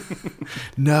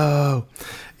 no.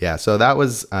 Yeah, so that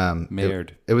was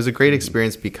Mared. it was a great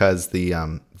experience because the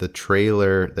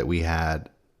trailer that we had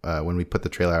when we put the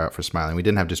trailer out for Smiling, we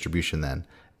didn't have distribution then,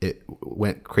 it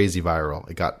went crazy viral.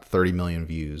 It got 30 million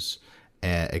views,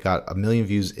 and it got 1 million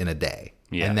views in a day.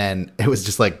 Yeah. And then it was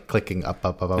just like clicking up.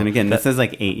 And again, this is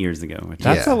like 8 years ago. Which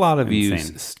That's Yeah. a lot of Insane.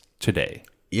 views today.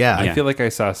 Yeah. I feel like I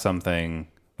saw something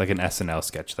like an SNL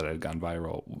sketch that had gone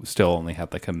viral, still only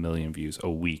had like 1 million views a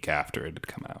week after it had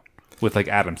come out, with like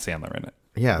Adam Sandler in it.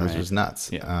 Yeah, this was nuts.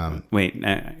 Yeah. Wait,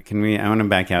 can we? I want to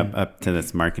back up to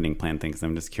this marketing plan thing because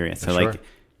I'm just curious. So, Sure. like,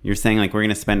 you're saying like we're going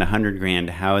to spend $100,000.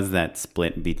 How is that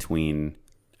split between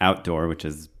outdoor, which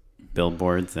is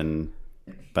billboards and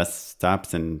bus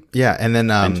stops and Yeah, and then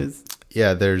benches?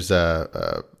 yeah, there's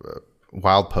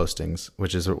wild postings,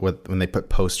 which is when they put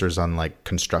posters on like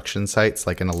construction sites,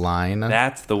 like in a line.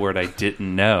 That's the word I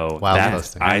didn't know. Wild That's-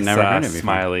 posting. I I've never saw heard of it before.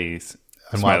 Smiley's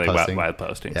And Smiley wild wild,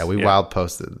 posting. postings. Yeah, we wild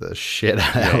posted the shit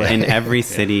out of LA. In every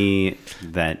city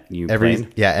that you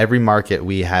played? every market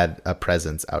we had a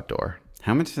presence outdoor.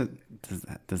 How much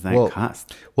does that Well,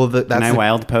 cost? Well, that's Can I the-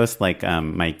 wild post like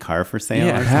my car for sale?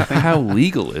 Yeah, or something? how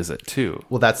legal is it too?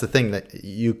 Well, that's the thing, that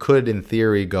you could, in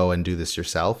theory, go and do this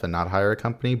yourself and not hire a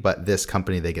company. But this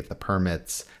company, they get the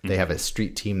permits. They have a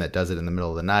street team that does it in the middle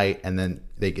of the night, and then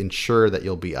they ensure that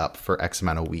you'll be up for X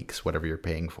amount of weeks, whatever you're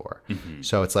paying for.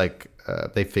 So it's like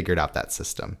they figured out that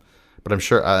system. But I'm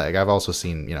sure, like I've also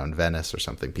seen, in Venice or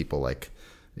something, people like,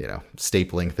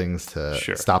 stapling things to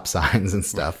Sure. stop signs and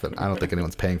stuff. And I don't think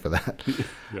anyone's paying for that.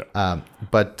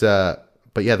 But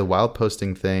yeah, the wild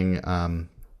posting thing. I'm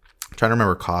trying to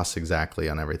remember costs exactly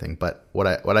on everything. But what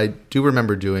I do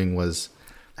remember doing was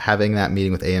having that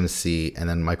meeting with AMC, and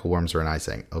then Michael Wormser and I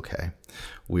saying, okay,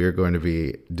 we're going to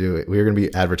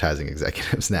be advertising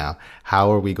executives now.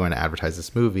 How are we going to advertise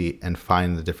this movie and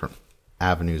find the different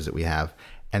avenues that we have?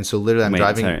 And so literally I'm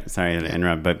driving. Sorry to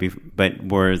interrupt, but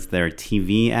was there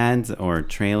TV ads or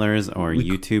trailers or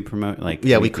YouTube promote? Like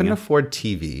Yeah, we anything couldn't else? afford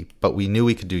TV, but we knew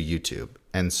we could do YouTube.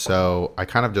 And so I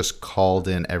kind of just called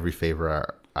in every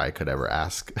favor I could ever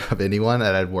ask of anyone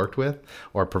that I'd worked with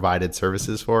or provided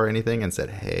services for or anything, and said,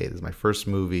 hey, this is my first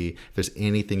movie. If there's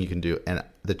anything you can do. And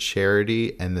the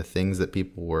charity and the things that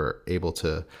people were able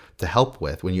to help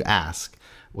with when you ask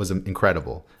was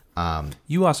incredible.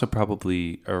 You also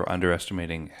probably are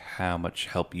underestimating how much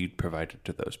help you'd provided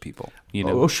to those people.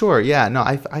 Oh, sure. Yeah. No,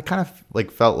 I kind of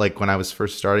like felt like when I was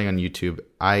first starting on YouTube,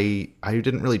 I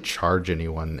didn't really charge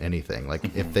anyone anything. Like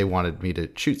if they wanted me to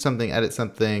shoot something, edit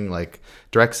something, like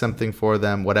direct something for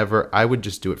them, whatever, I would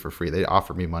just do it for free. They'd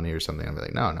offer me money or something. I'd be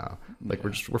like, no, like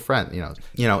we're friends,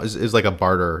 it was like a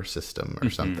barter system or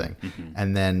something.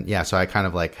 And then, yeah, so I kind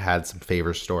of like had some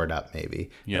favors stored up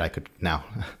maybe that I could now,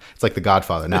 it's like The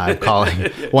Godfather. Now I'm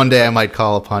calling, one day I might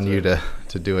call upon you to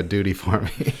do a duty for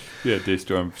me. Yeah,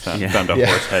 Daystorm found a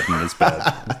horse head in his bed.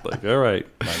 It's like, all right.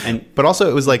 But also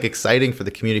it was like exciting for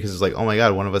the community because it's like, oh my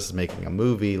God, one of us is making a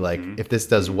movie. Like if this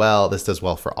does well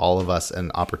for all of us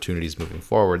and opportunities moving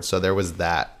forward. So there was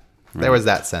that. There was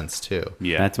that sense too.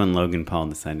 Yeah. That's when Logan Paul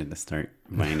decided to start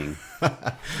whining.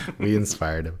 We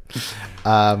inspired him.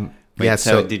 Wait, Yeah.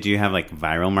 so So did you have like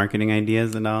viral marketing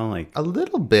ideas at all? Like, a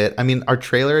little bit. I mean, our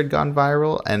trailer had gone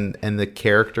viral, and the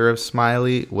character of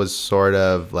Smiley was sort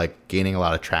of like gaining a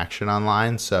lot of traction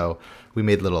online. So we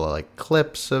made little like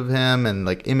clips of him and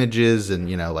like images, and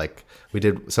like we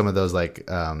did some of those like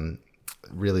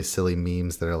really silly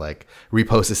memes that are like,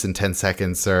 repost this in 10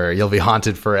 seconds or you'll be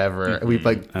haunted forever. We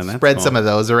like Oh, that's spread cool. some of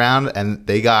those around, and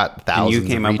they got thousands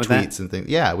came of up with that? retweets and things.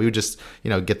 Yeah, we would just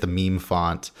get the meme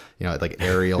font, like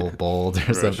Arial bold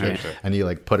or something, sure. and you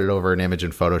like put it over an image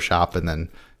in Photoshop, and then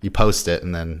you post it,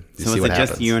 and then you so see was what it happens.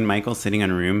 just you and Michael sitting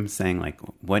in a room saying like,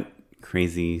 what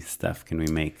crazy stuff can we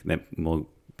make that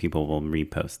people will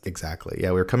repost? Exactly.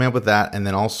 Yeah, we were coming up with that, and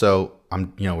then also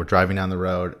we're driving down the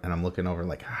road, and I'm looking over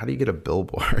like, how do you get a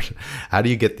billboard? How do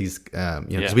you get these?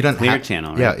 Because we don't Clear have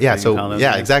Channel, Yeah, right? yeah. Is that what you call So those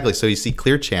yeah, guys? exactly. So you see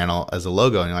Clear Channel as a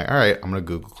logo, and you're like, all right, I'm gonna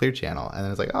Google Clear Channel, and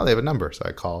then it's like, oh, they have a number, so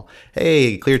I call,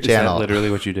 hey, Clear Is Channel. that literally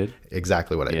what you did?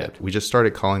 Exactly what I Yeah. did. We just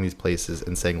started calling these places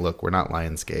and saying, look, we're not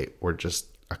Lionsgate. We're just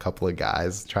a couple of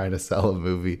guys trying to sell a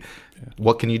movie. Yeah.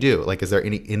 What can you do? Like, is there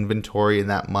any inventory in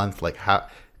that month? Like, how,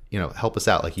 help us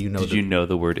out. Like, Did you know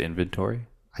the word inventory?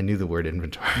 I knew the word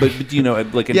inventory. But do you know,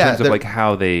 like in Yeah, terms of there- like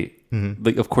how they,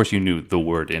 like, of course you knew the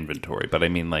word inventory, but I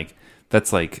mean, like,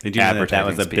 that's like Did you know that advertising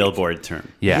was a speak. billboard term?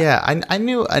 Yeah. Yeah, I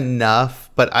knew enough,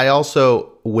 but I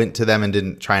also went to them and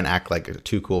didn't try and act like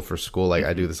too cool for school. Like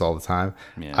I do this all the time.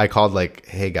 Yeah. I called like,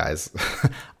 hey guys,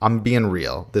 I'm being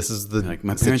real. This is the Like,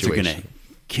 my the parents are situation. gonna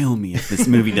kill me if this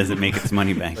movie doesn't make its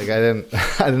money back. Like I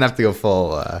didn't have to go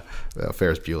full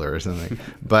Ferris Bueller or something,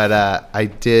 but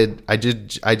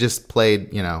I just played.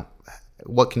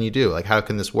 What can you do? Like, how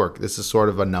can this work? This is sort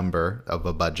of a number of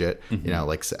a budget.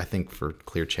 Like I think for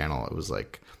Clear Channel, it was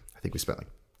like think we spent like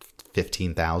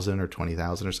 15,000 or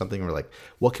 20,000 or something. We're like,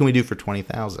 what can we do for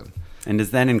 20,000? And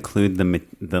does that include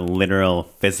the literal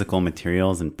physical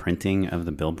materials and printing of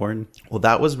the billboard? Well,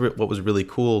 that was what was really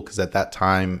cool, because at that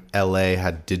time, LA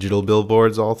had digital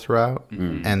billboards all throughout.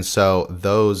 And so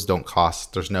those don't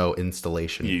cost, there's no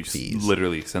installation You fees.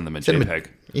 literally send them a Send them JPEG.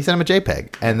 You send them a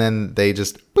JPEG, and then they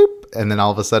just boop, and then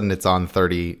all of a sudden it's on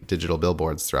 30 digital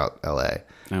billboards throughout LA.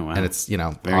 Oh, wow. And it's, Very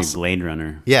awesome. Blade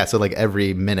Runner. Yeah, so like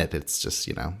every minute it's just,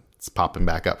 it's popping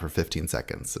back up for 15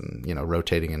 seconds and,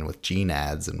 rotating in with Gene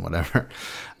ads and whatever.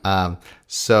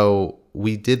 So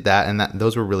we did that, and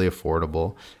those were really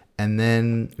affordable. And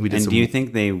then we did And some. do you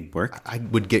think they work? I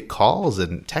would get calls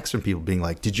and texts from people being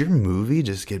like, did your movie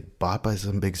just get bought by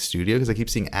some big studio? Because I keep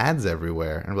seeing ads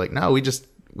everywhere. And I'm like, no,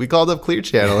 we called up Clear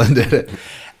Channel and did it.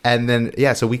 And then,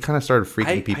 yeah, so we kind of started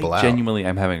freaking people out. Genuinely,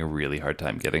 I'm having a really hard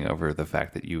time getting over the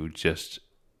fact that you just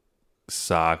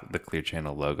saw the Clear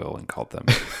Channel logo and called them.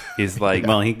 Is like,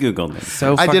 Well, he Googled it.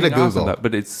 so I did a fucking awesome, Google.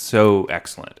 but it's so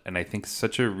excellent. And I think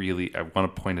I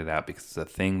want to point it out because it's a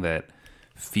thing that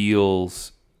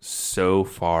feels so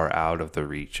far out of the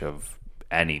reach of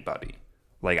anybody.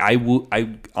 Like I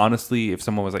honestly, if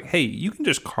someone was like, hey, you can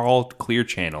just call Clear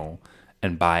Channel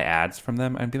and buy ads from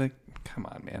them, I'd be like, come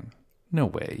on, man. No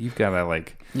way. You've got to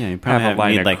Yeah, you probably have a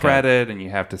line need of like credit and you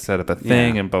have to set up a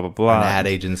thing and blah, blah, blah. An ad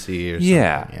agency or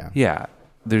something. Yeah.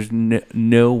 There's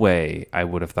no way I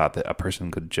would have thought that a person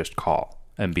could just call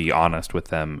and be honest with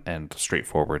them and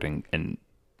straightforward and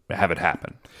have it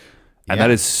happen. And Yeah.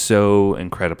 that is so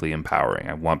incredibly empowering.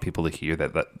 I want people to hear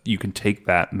that you can take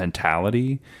that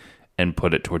mentality and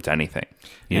put it towards anything,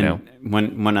 you know?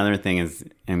 One other thing is,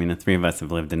 the three of us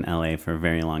have lived in LA for a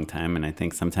very long time, and I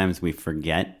think sometimes we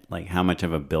forget like how much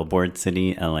of a billboard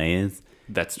city LA is.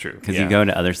 That's true. Because you go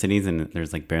to other cities and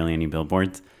there's like barely any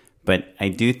billboards. But I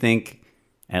do think,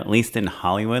 at least in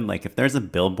Hollywood, like if there's a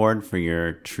billboard for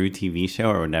your true TV show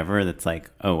or whatever, that's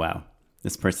like, oh wow,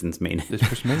 this person's made it. This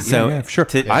person made it. So yeah, sure.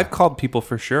 to- I've called people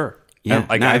for sure. Yeah,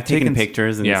 Like I've taken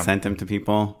pictures and yeah. sent them to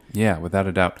people. Yeah, without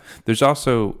a doubt. There's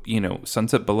also,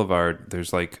 Sunset Boulevard,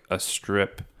 there's like a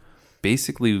strip,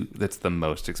 basically that's the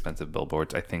most expensive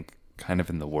billboards, I think, kind of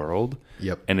in the world.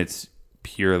 Yep. And it's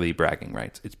purely bragging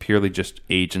rights. It's purely just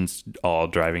agents all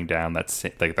driving down. That's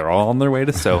like they're all on their way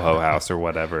to Soho House or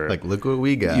whatever. Like, look what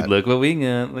we got. Look what we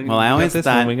got. Look, Well, I we got always this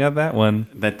thought- one. We got that one.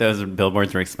 That those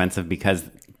billboards were expensive because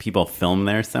people film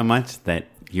there so much that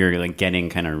you're like getting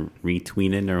kind of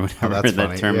retweeted or whatever that's that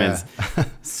funny, term yeah. is.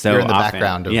 So You're in the often.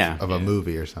 background yeah. of a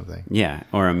movie or something. Yeah,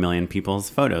 or a million people's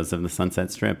photos of the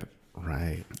Sunset Strip.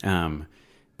 Right.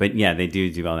 But yeah, they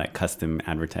do all that custom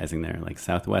advertising there. Like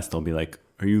Southwest will be like,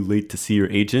 are you late to see your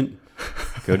agent?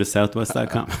 Go to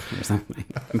southwest.com or something.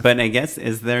 But I guess,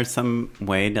 is there some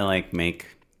way to like make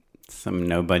some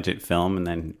no budget film and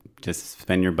then just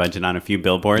spend your budget on a few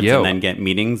billboards Yo. and then get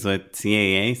meetings with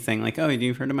CAA saying like, oh,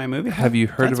 you've heard of my movie? Have you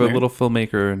heard That's of a weird. little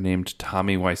filmmaker named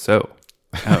Tommy Wiseau?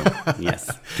 Oh, yes.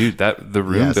 Dude, the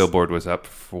Room Yes. billboard was up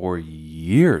for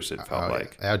years, it felt Oh,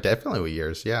 like. yeah, definitely with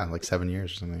years. Yeah, like 7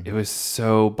 years or something. It was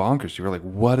so bonkers. You were like,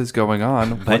 what is going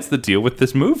on? What's the deal with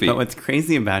this movie? But what's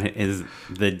crazy about it is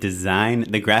the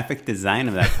graphic design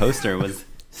of that poster was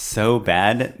so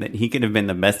bad that he could have been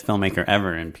the best filmmaker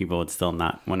ever and people would still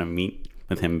not want to meet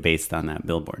with him based on that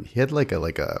billboard. He had like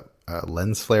a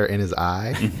lens flare in his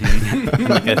eye.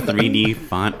 Like a 3D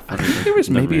font. For there was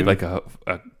maybe room. like a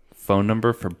phone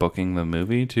number for booking the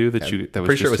movie too that was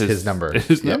Pretty sure it just was his number.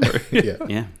 His Yeah. number. Yeah.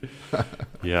 Yeah.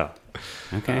 Yeah.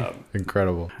 Okay.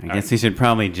 Incredible. I guess we should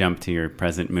probably jump to your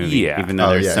present movie, Yeah. even though Oh,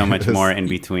 there's yeah. so much more in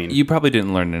between. You probably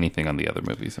didn't learn anything on the other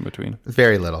movies in between.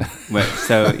 Very little. Wait,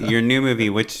 so your new movie,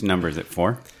 which number is it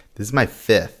for? This is my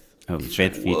fifth. Oh,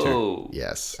 fifth feature.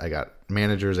 Yes, I got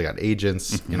managers, I got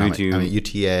agents. Who'd I'm you- at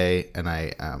UTA, and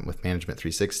I with Management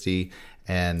 360,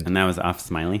 and And that was off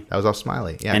Smiley. that was all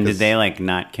Smiley. Yeah, And did 'cause- they like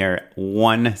not care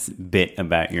one bit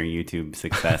about your YouTube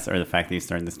success or the fact that you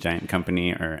started this giant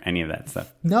company or any of that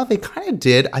stuff? No, they kind of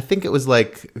did. I think it was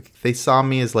like they saw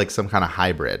me as like some kind of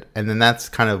hybrid, and then that's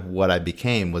kind of what I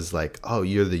became. Was like, oh,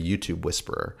 you're the YouTube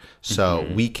whisperer, so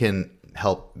we can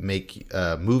help make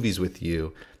movies with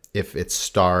you if it's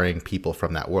starring people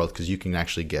from that world, because you can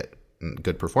actually get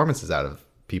good performances out of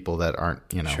people that aren't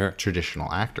Sure. traditional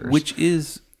actors. Which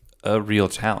is a real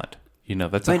talent.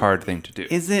 That's a But hard thing to do.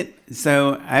 Is it?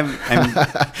 So I'm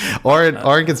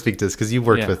Oren can speak to this because you've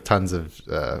worked yeah. with tons of.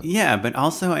 yeah, but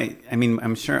also I mean,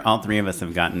 I'm sure all three of us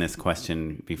have gotten this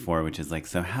question before, which is like,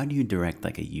 so how do you direct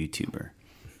like a YouTuber?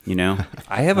 You know,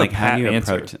 I have like a how pat do you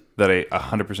answer approach it? that I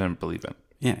 100% believe in.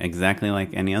 Yeah, exactly like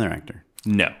any other actor.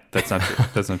 No, that's not true.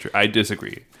 That's not true. I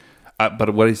disagree.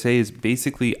 But what I say is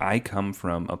basically I come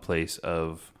from a place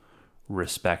of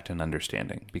respect and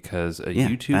understanding because a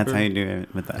YouTuber. That's how you do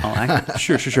it with all actors.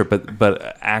 Sure.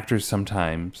 But actors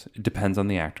sometimes, it depends on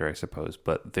the actor, I suppose,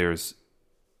 but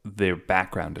their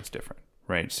background is different,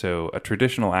 right? So a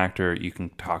traditional actor, you can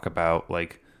talk about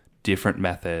like different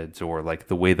methods or like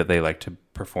the way that they like to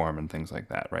perform and things like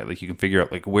that, right? Like you can figure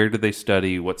out like where did they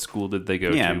study, what school did they go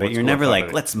to? Yeah, but you're never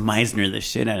like, let's Meisner the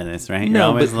shit out of this, right? You're No,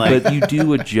 always but you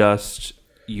do adjust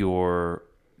your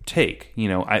take. You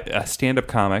know, a stand-up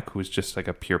comic who's just like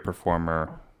a pure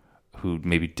performer who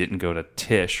maybe didn't go to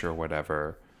Tisch or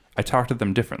whatever, I talk to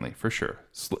them differently for sure.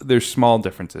 There's small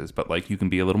differences, but like you can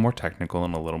be a little more technical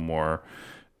and a little more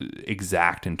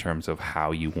exact in terms of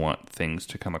how you want things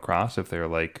to come across if they're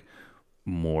like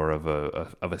more of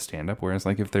a stand-up, whereas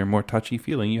like if they're more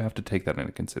touchy-feeling, you have to take that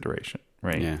into consideration,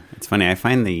 right? Yeah, it's funny. I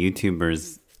find the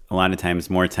YouTubers a lot of times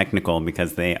more technical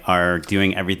because they are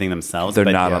doing everything themselves. They're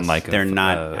but not unlike they're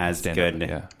not as stand-up,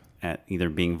 good at either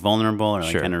being vulnerable or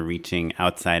like Sure. kind of reaching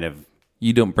outside of.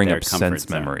 You don't bring their up comfort sense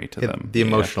zone. memory to Yeah, them. the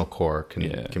emotional core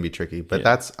can be tricky, but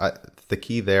that's the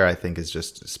key there. I think is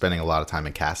just spending a lot of time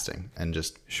in casting and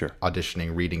just Sure.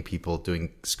 auditioning, reading people,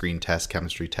 doing screen tests,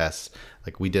 chemistry tests.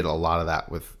 Like we did a lot of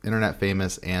that with Internet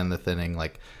Famous and The Thinning.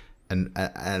 Like,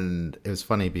 and it was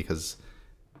funny because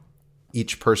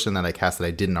each person that I cast that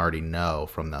I didn't already know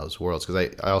from those worlds, because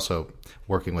I also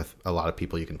working with a lot of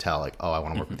people, you can tell like, oh, I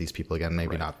want to work with these people again.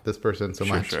 Maybe not this person so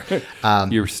much. Sure.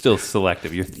 You're still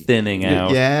selective. You're thinning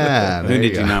out. Yeah. Who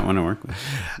did you not want to work with?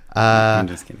 I'm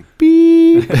just kidding.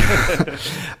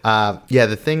 Yeah,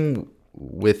 the thing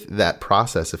with that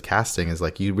process of casting is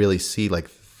like you really see like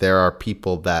there are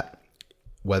people that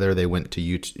whether they went to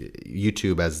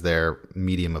YouTube as their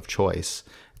medium of choice,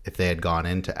 if they had gone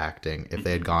into acting, if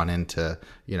they had gone into,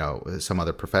 you know, some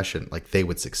other profession, like they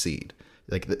would succeed.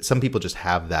 Like some people just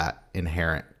have that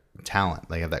inherent talent.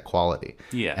 They have that quality.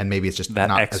 Yeah. And maybe it's just That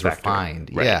not X as factor.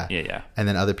 refined. Right. Yeah. Yeah. And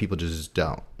then other people just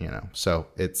don't, you know. So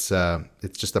it's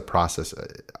just a process.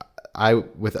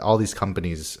 With all these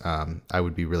companies, I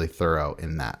would be really thorough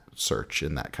in that search,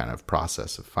 in that kind of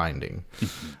process of finding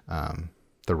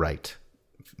the right,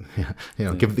 you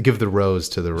know, give the rose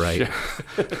to the right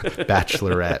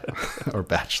bachelorette or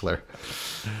bachelor.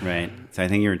 Right. So I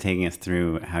think you were taking us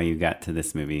through how you got to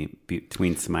this movie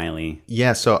between Smiley.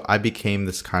 Yeah. So I became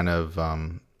this kind of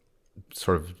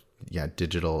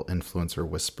digital influencer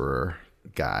whisperer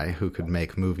guy who could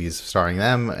make movies starring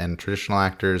them and traditional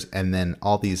actors, and then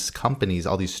all these companies,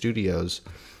 all these studios,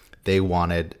 they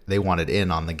wanted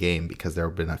in on the game because there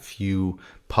have been a few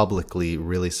publicly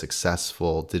really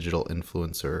successful digital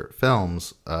influencer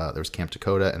films. There was Camp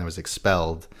Dakota and there was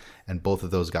Expelled, and both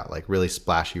of those got like really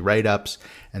splashy write-ups.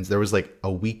 And there was like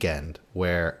a weekend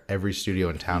where every studio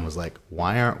in town was like,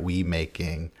 why aren't we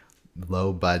making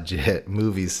low budget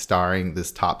movies starring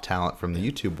this top talent from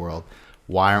the YouTube world?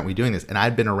 Why aren't we doing this? And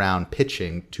I'd been around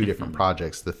pitching two different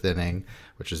projects, The Thinning,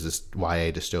 which is this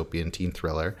YA dystopian teen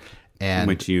thriller, and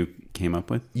Which you came up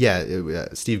with? yeah,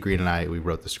 Steve Green and I, we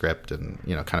wrote the script and,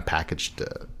 you know, kind of packaged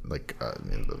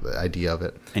the idea of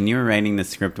it. And you were writing the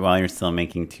script while you're still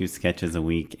making 2 sketches a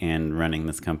week and running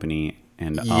this company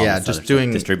and all Yeah, this just other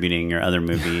doing- stuff, distributing your other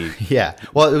movie. Yeah.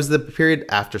 Well, it was the period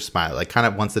after Smile. Like kind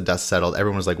of once the dust settled,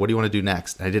 everyone was like, what do you want to do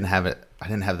next? And I didn't have it. I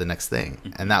didn't have the next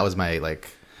thing. And that was my like...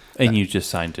 And you just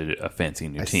signed to a fancy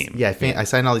new team. Yeah, I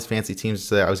signed all these fancy teams,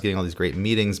 so I was getting all these great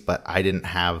meetings, but I didn't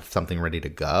have something ready to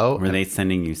go. Were they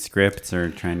sending you scripts or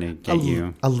trying to get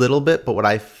you? A little bit, but what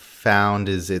I found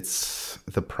is it's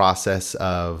the process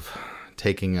of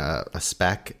taking a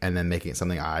spec and then making it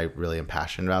something I really am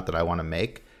passionate about that I want to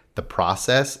make. The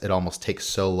process, it almost takes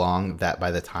so long that by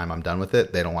the time I'm done with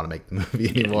it, they don't want to make the movie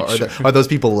anymore, or those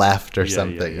people left or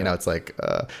something. You know, it's like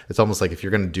it's almost like if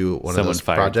you're going to do one Someone of those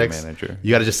fired the projects, manager.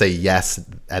 you got to just say yes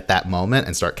at that moment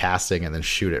and start casting and then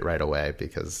shoot it right away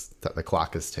because the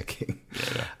clock is ticking.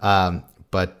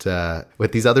 But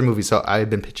with these other movies, so I had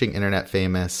been pitching Internet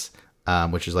Famous,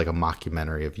 which is like a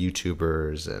mockumentary of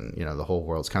YouTubers and, you know, the whole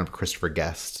world's kind of a Christopher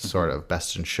Guest sort of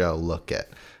best in show look at,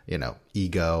 you know,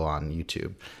 ego on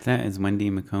YouTube. Is Wendy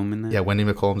McComb in that? Yeah, Wendy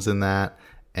McComb's in that.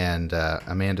 And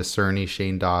Amanda Cerny,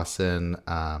 Shane Dawson.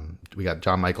 We got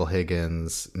John Michael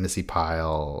Higgins, Missy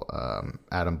Pyle,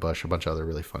 Adam Bush, a bunch of other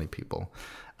really funny people.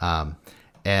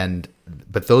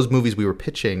 But those movies we were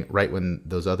pitching right when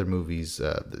those other movies,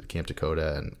 Camp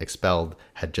Dakota and Expelled,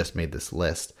 had just made this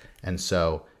list. And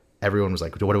so everyone was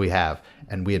like, what do we have?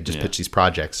 And we had just pitched these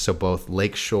projects. So both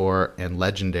Lakeshore and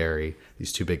Legendary,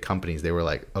 these two big companies, they were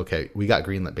like, okay, we got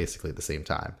greenlit basically at the same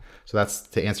time. So that's,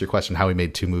 to answer your question, how we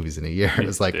made 2 movies in a year. It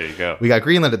was like, There you go. we got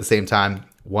greenlit at the same time.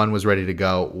 One was ready to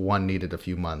go. One needed a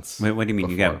few months. Wait, what do you mean?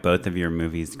 before. You got both of your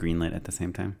movies greenlit at the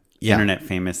same time? Yeah. Internet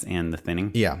Famous and The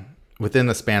Thinning? Yeah, within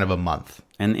the span of a month.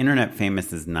 And Internet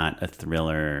Famous is not a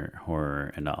thriller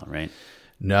horror at all, right?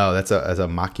 No, that's a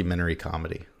mockumentary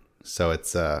comedy. So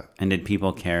it's And did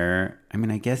people care? I mean,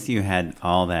 I guess you had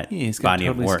all that Yeah, he's got body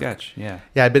totally of work. sketch. Yeah.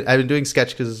 yeah, I've been doing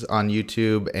sketches on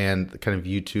YouTube, and kind of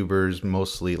YouTubers,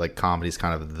 mostly like comedy's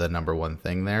kind of the number one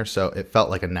thing there. So it felt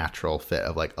like a natural fit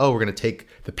of like, oh, we're gonna take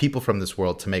the people from this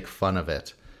world to make fun of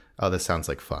it. Oh, this sounds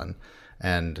like fun.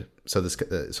 And so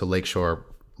so Lakeshore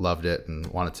loved it and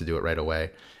wanted to do it right away.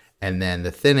 And then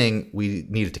The Thinning, we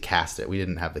needed to cast it. We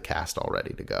didn't have the cast all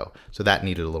ready to go. So that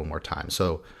needed a little more time.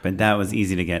 So But that was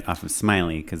easy to get off of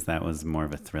Smiley because that was more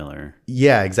of a thriller.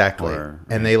 yeah, exactly. Horror,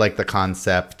 right? And they liked the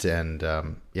concept, and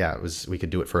yeah, it was, we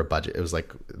could do it for a budget. It was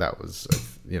like, that was,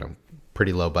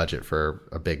 pretty low budget for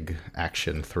a big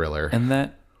action thriller. And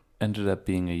that ended up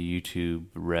being a YouTube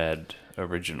Red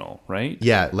original, right?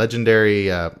 Yeah, Legendary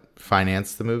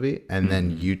financed the movie, and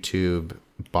then YouTube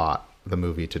bought the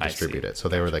movie to distribute it. So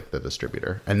they were like the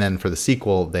distributor. And then for the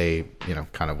sequel, they,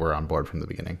 kind of were on board from the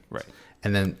beginning. Right.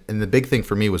 And the big thing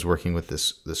for me was working with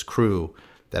this crew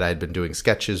that I'd been doing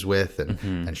sketches with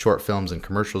and short films and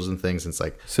commercials and things. And it's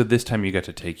like, So this time you got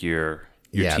to take your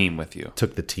Yeah. team with you.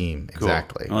 took the team.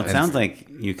 Exactly. Well, it And sounds like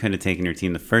you could have taken your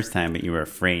team the first time, but you were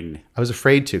afraid. I was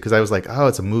afraid to, because I was like, oh,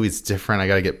 it's a movie. It's different. I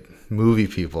got to get movie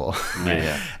people.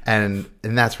 Yeah. and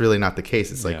that's really not the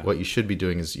case. It's like, Yeah. what you should be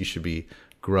doing is you should be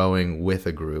growing with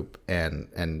a group and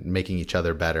making each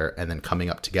other better, and then coming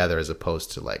up together, as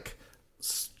opposed to like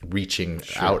reaching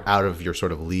out of your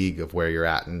sort of league of where you're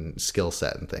at and skill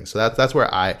set and things. So that's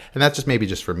where and that's just maybe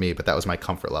just for me, but that was my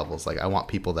comfort levels. Like, I want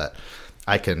people that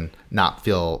I can not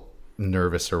feel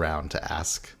nervous around to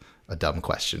ask a dumb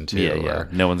question to. Yeah. or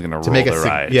No one's gonna to roll make their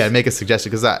eyes. make a suggestion,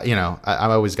 because I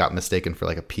always got mistaken for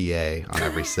like a PA on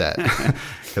every set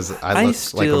because I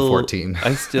looked like I'm 14.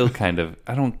 I still I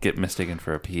don't get mistaken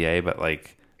for a PA, but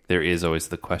like there is always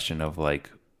the question of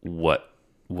like, what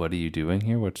are you doing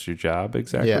here? What's your job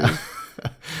exactly? Yeah,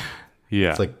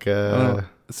 Yeah. it's like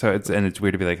So it's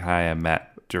weird to be like, hi, I'm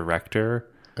Matt, director.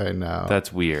 I know.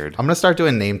 That's weird. I'm gonna start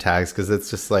doing name tags, because it's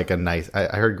just like a nice.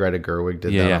 I heard Greta Gerwig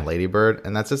did that Yeah. on Lady Bird,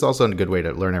 and that's just also a good way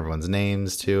to learn everyone's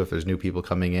names too. If there's new people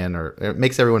coming in, or it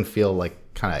makes everyone feel like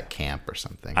kind of at camp or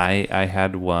something. I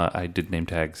had one. I did name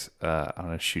tags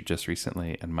on a shoot just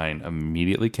recently, and mine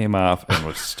immediately came off and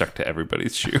was stuck to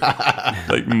everybody's shoe.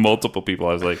 Like multiple people.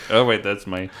 I was like, oh wait, that's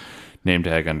my name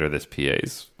tag under this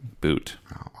PA's boot.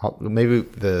 Maybe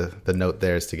the note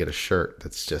there is to get a shirt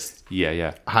that's just,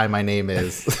 Yeah. hi, my name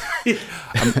is.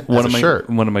 One of a my shirt.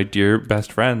 one of my dear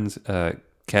best friends,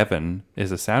 Kevin,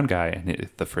 is a sound guy, and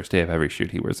the first day of every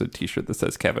shoot, he wears a T-shirt that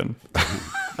says Kevin.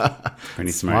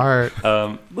 Pretty smart.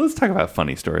 Smart. Let's talk about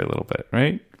funny story a little bit,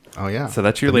 right? Oh yeah. So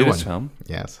that's your The new latest one. film.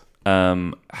 Yes.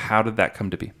 How did that come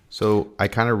to be? So I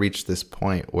kind of reached this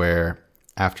point where,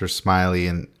 after Smiley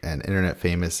and Internet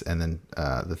Famous, and then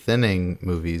the Thinning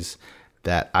movies,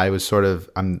 that I was sort of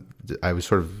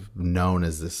known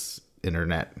as this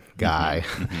internet guy,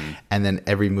 and then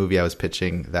every movie I was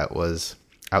pitching that was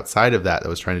outside of that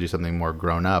was trying to do something more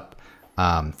grown up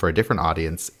for a different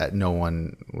audience, no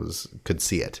one could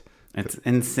see it. It's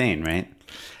insane, right?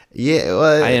 Yeah,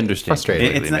 well, I understand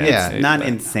Frustrating. completely. It's not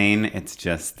insane. It's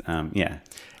just, yeah.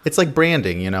 It's like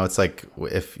branding, It's like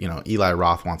if Eli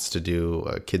Roth wants to do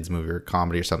a kids movie or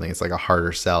comedy or something, it's like a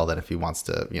harder sell than if he wants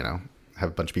to, have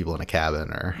a bunch of people in a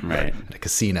cabin or Right. at a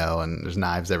casino and there's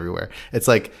knives everywhere. It's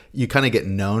like you kind of get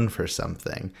known for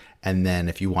something, and then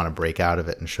if you want to break out of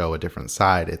it and show a different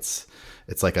side, it's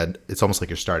almost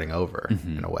like you're starting over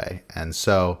in a way. And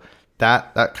so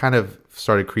that kind of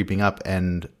started creeping up,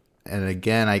 and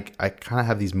again, I kind of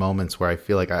have these moments where I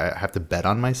feel like I have to bet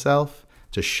on myself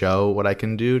to show what I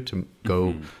can do, to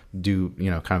go do,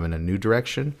 kind of in a new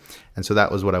direction. And so that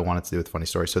was what I wanted to do with Funny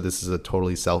Story. So this is a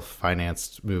totally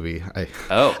self-financed movie. I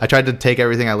tried to take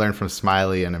everything I learned from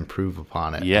Smiley and improve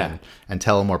upon it. Yeah. And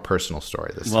tell a more personal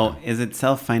story this Well, time. is it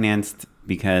self-financed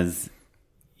because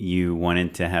you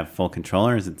wanted to have full control,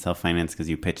 or is it self-financed because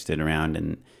you pitched it around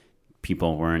and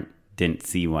people didn't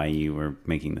see why you were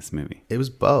making this movie? It was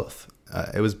both.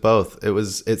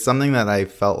 It's something that I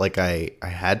felt like I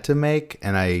had to make,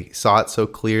 and I saw it so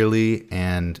clearly.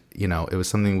 And, it was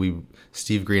something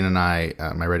Steve Green and I,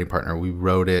 my writing partner, we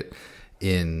wrote it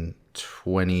in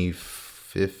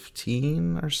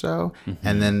 2015 or so.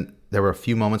 And then there were a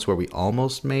few moments where we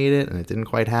almost made it and it didn't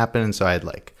quite happen. And so I had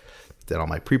like did all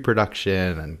my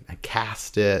pre-production and I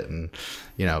cast it and,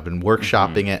 you know, been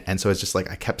workshopping it. And so it's just like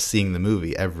I kept seeing the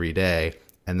movie every day.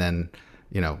 And then,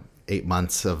 you know, 8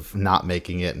 months of not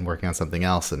making it and working on something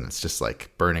else, and it's just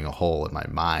like burning a hole in my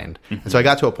mind. And so I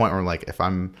got to a point where I'm like, if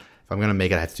I'm gonna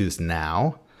make it, I have to do this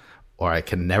now, or I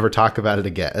can never talk about it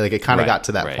again. Like it kind of got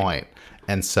to that point.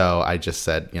 And so I just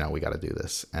said, you know, we got to do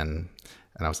this. And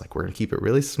I was like, we're gonna keep it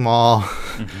really small,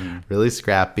 really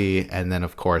scrappy. And then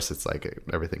of course it's like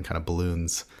everything kind of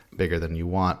balloons bigger than you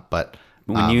want. But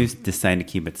when you decide to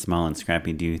keep it small and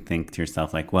scrappy, do you think to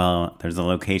yourself like, well, there's a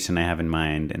location I have in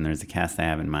mind and there's a cast I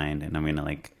have in mind, and I'm going to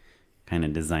like kind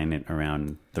of design it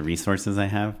around the resources I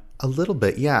have? A little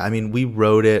bit, yeah. I mean, we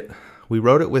wrote it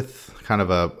with kind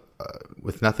of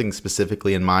with nothing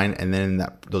specifically in mind. And then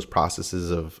those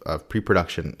processes of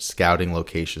pre-production, scouting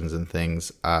locations and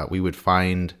things, we would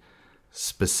find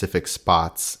specific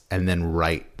spots and then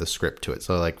write the script to it.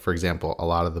 So like, for example, a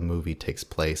lot of the movie takes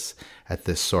place at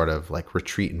this sort of like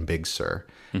retreat in Big Sur.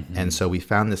 And so we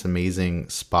found this amazing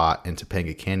spot in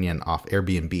Topanga Canyon off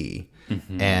Airbnb,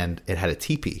 and it had a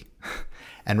teepee.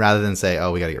 And rather than say,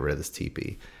 oh, we got to get rid of this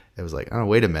teepee, it was like, oh,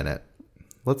 wait a minute.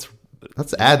 Let's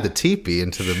add the teepee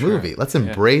into the movie. Let's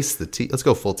embrace the teepee. Let's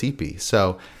go full teepee.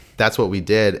 So that's what we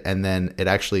did. And then it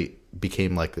actually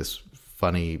became like this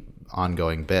funny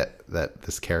ongoing bit that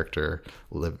this character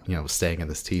lived, you know, was staying in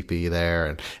this teepee there,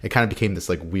 and it kind of became this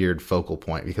like weird focal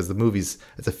point because the movie's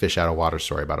it's a fish out of water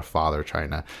story about a father trying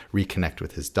to reconnect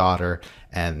with his daughter,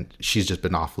 and she's just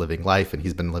been off living life and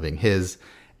he's been living his,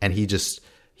 and he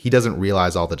doesn't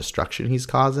realize all the destruction he's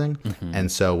causing.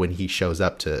 And so when he shows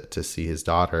up to see his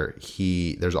daughter,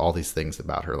 there's all these things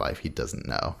about her life he doesn't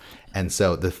know. And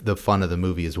so the fun of the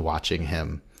movie is watching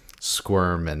him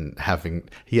squirm and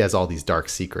he has all these dark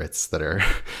secrets that are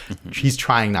he's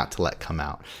trying not to let come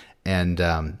out. And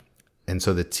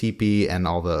so the teepee and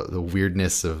all the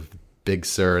weirdness of Big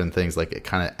Sur and things, like it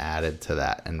kind of added to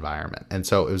that environment. And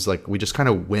so it was like we just kind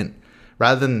of went,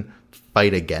 rather than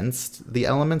fight against the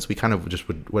elements, we kind of just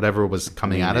would, whatever was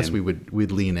coming at us,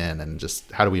 we'd lean in and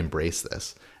just, how do we embrace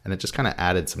this? And it just kind of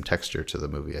added some texture to the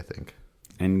movie, I think.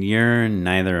 And you're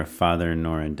neither a father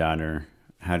nor a daughter.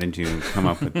 How did you come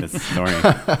up with this story?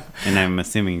 And I'm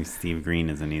assuming Steve Green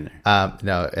isn't either.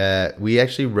 No, we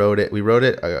actually wrote it. We wrote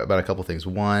it about a couple things.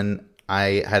 One,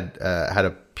 I had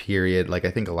a period, like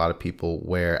I think a lot of people,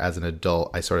 where as an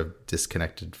adult, I sort of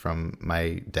disconnected from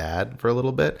my dad for a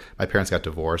little bit. My parents got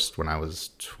divorced when I was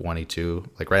 22.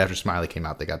 Like right after Smiley came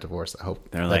out, they got divorced. I hope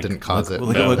that didn't cause it.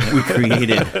 Look at what we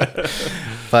created.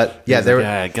 But yeah,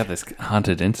 I got this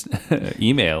haunted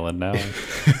email and now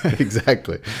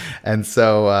exactly. And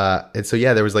so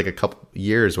yeah, there was like a couple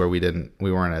years where we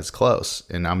weren't as close,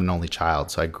 and I'm an only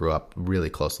child, so I grew up really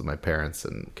close with my parents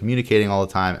and communicating all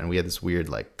the time. And we had this weird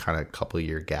like kind of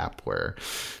couple-year gap where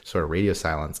sort of radio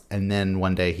silence. And then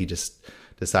one day he just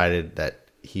decided that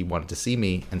he wanted to see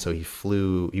me, and so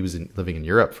he was living in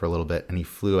Europe for a little bit, and he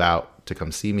flew out to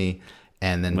come see me.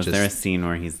 And then was there a scene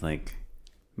where he's like,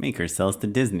 Maker sells to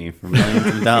Disney for millions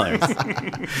of dollars?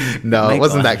 No, it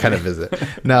wasn't that kind of visit.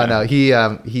 No.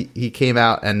 He came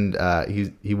out and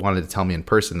he wanted to tell me in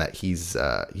person that he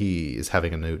is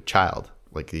having a new child.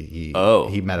 Like he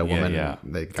met a woman,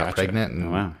 they got pregnant,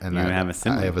 and and I have a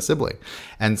sibling. I have a sibling.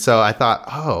 And so I thought,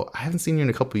 I haven't seen you in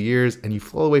a couple of years, and you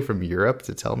flew away from Europe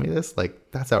to tell me this?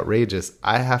 Like, that's outrageous.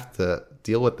 I have to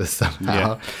deal with this somehow.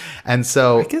 Yeah. And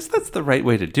so I guess that's the right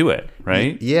way to do it,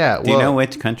 right? Yeah. Do you know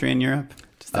which country in Europe?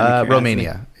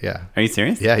 Romania. Yeah. Are you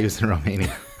serious? Yeah, he was in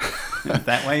Romania. Is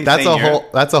that why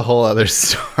that's a whole other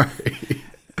story.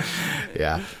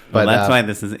 Yeah. But that's why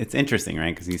it's interesting,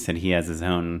 right? Because you said he has his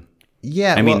own.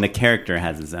 Yeah. I mean, the character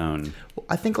has his own.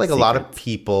 I think like secrets. A lot of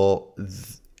people,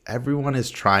 everyone is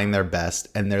trying their best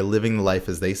and they're living the life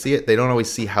as they see it. They don't always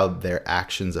see how their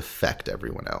actions affect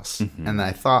everyone else. Mm-hmm. And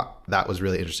I thought that was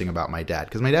really interesting about my dad,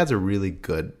 because my dad's a really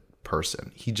good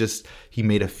person. He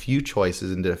made a few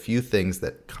choices and did a few things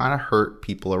that kind of hurt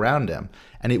people around him,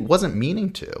 and it wasn't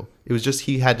meaning to. It was just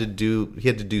he had to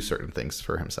do certain things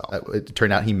for himself. It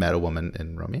turned out he met a woman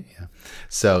in Romania,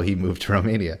 so he moved to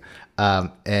Romania,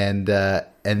 and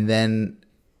then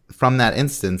from that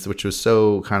instance, which was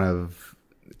so kind of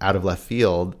out of left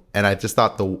field, and I just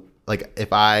thought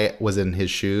if I was in his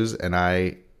shoes and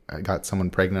I got someone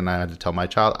pregnant and I had to tell my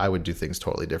child, I would do things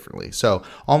totally differently. So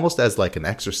almost as like an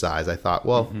exercise, I thought,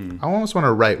 I almost want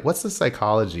to write, what's the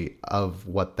psychology of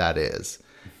what that is?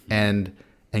 And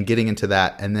getting into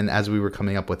that. And then as we were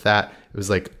coming up with that, it was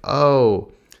like,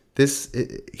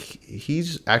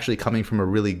 he's actually coming from a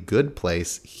really good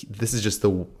place. This is just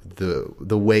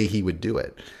the way he would do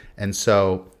it. And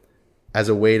so as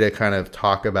a way to kind of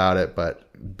talk about it, but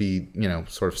be,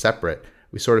 sort of separate,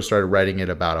 we sort of started writing it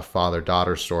about a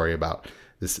father-daughter story about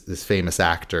this famous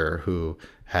actor who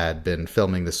had been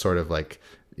filming this sort of like,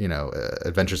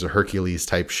 Adventures of Hercules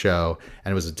type show,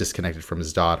 and was disconnected from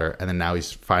his daughter. And then now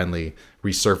he's finally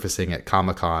resurfacing at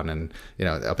Comic-Con and,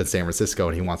 up in San Francisco,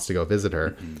 and he wants to go visit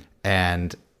her. Mm-hmm.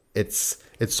 And it's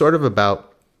sort of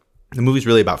about, the movie's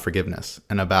really about forgiveness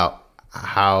and about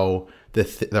how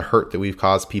the hurt that we've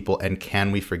caused people, and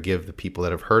can we forgive the people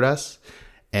that have hurt us,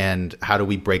 and how do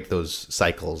we break those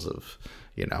cycles of,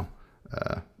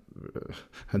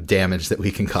 damage that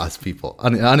we can cause people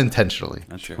unintentionally.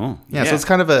 That's cool. Yeah, so it's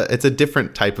kind of it's a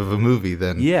different type of a movie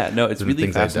than it's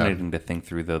really fascinating to think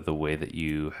through the way that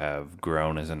you have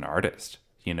grown as an artist.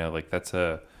 Like that's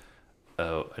an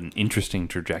interesting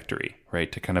trajectory,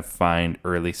 right? To kind of find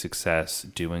early success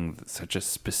doing such a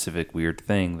specific weird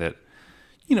thing that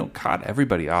caught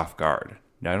everybody off guard.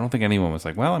 Now, I don't think anyone was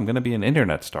like, well, I'm going to be an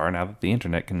internet star now that the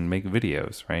internet can make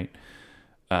videos, right?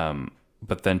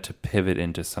 But then to pivot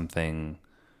into something,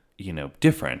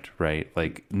 different, right?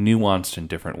 Like nuanced in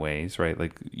different ways, right?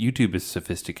 Like YouTube is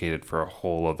sophisticated for a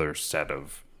whole other set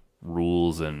of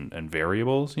rules and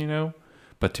variables,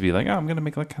 But to be like, oh, I'm going to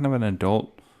make like kind of an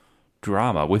adult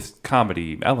drama with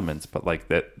comedy elements, but like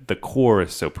that the core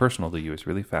is so personal to you is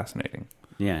really fascinating.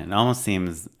 Yeah, it almost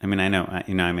seems, I know,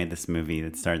 I made this movie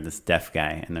that starred this deaf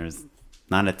guy, and there's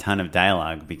not a ton of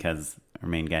dialogue because our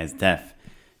main guy's deaf.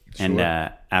 Sure. And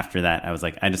after that, I was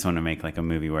like, I just want to make like a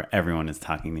movie where everyone is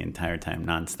talking the entire time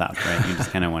nonstop, right? You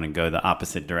just kind of want to go the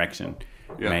opposite direction,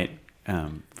 right?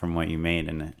 From what you made.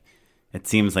 And it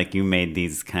seems like you made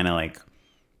these kind of like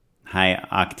high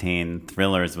octane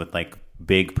thrillers with like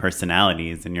big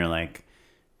personalities, and you're like,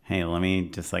 hey, let me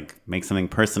just like make something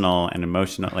personal and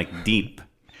emotional, like deep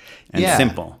and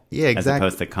simple. Yeah, exactly. As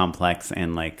opposed to complex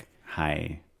and like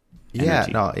high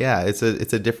energy.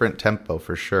 It's a different tempo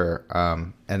for sure.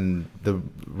 And the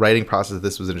writing process of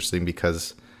this was interesting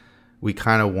because we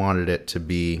kind of wanted it to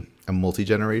be a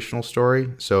multi-generational story.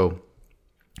 So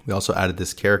we also added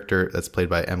this character that's played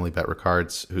by Emily Bett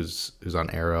Rickards, who's on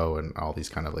Arrow and all these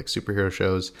kind of like superhero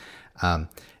shows.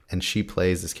 And she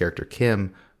plays this character,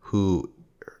 Kim, who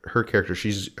her character,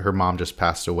 her mom just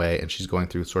passed away, and she's going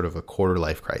through sort of a quarter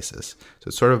life crisis. So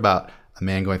it's sort of about a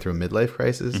man going through a midlife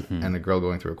crisis and a girl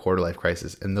going through a quarter life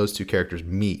crisis, and those two characters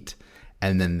meet,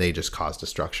 and then they just cause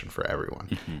destruction for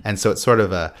everyone. And so it's sort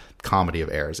of a comedy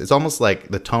of errors. It's almost like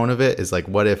the tone of it is like,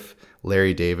 what if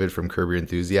Larry David from Curb Your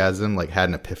Enthusiasm like had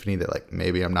an epiphany that like,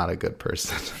 maybe I'm not a good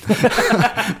person.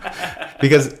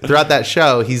 Because throughout that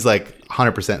show, he's like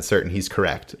 100% certain he's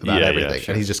correct about everything.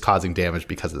 Sure. And he's just causing damage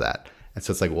because of that. And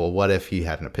so it's like, well, what if he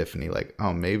had an epiphany? Like,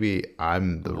 oh, maybe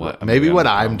I'm what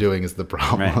I'm doing is the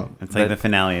problem. Right. It's like the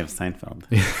finale of Seinfeld.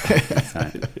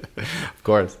 Of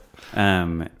course.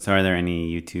 So are there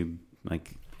any YouTube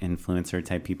like influencer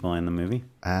type people in the movie?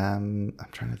 I'm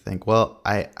trying to think. Well,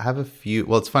 I have a few.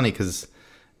 Well, it's funny because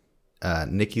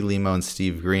Nikki Limo and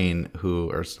Steve Green,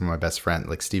 who are some of my best friends,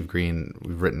 like Steve Green,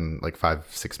 we've written like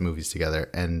 5-6 movies together.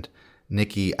 And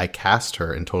Nikki, I cast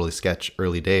her in Totally Sketch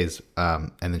early days.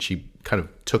 And then she kind of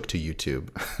took to YouTube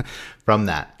from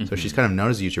that. So she's kind of known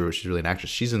as a YouTuber, but she's really an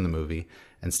actress. She's in the movie,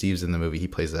 and Steve's in the movie. He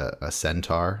plays a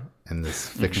centaur in this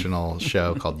fictional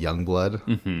show called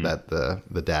Youngblood that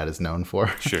the dad is known for.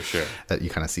 Sure. That you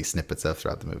kind of see snippets of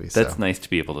throughout the movie. That's nice to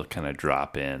be able to kind of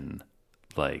drop in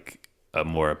like a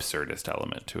more absurdist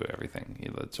element to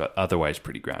everything. It's otherwise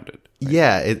pretty grounded. Right?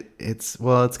 Yeah, it's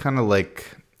kind of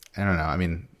like, I don't know. I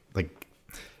mean, like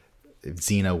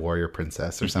Xena Warrior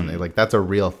Princess or something. Like that's a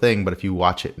real thing, but if you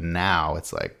watch it now,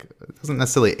 it's like it doesn't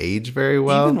necessarily age very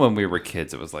well. Even when we were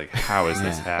kids, it was like, how is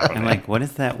this happening? I'm like, what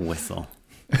is that whistle?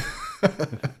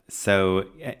 So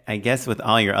I guess with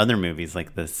all your other movies,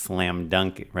 like the slam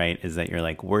dunk, right, is that your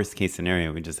like worst case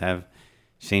scenario, we just have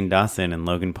Shane Dawson and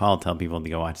Logan Paul tell people to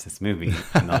go watch this movie,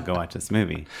 and they'll go watch this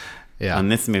movie. Yeah. On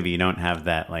this movie, you don't have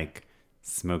that like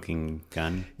smoking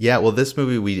gun. Yeah. Well, this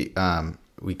movie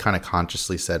we kind of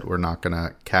consciously said we're not going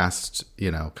to cast,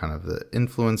 kind of the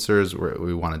influencers.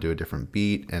 We want to do a different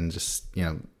beat and just,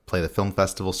 play the film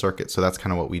festival circuit. So that's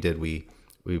kind of what we did. We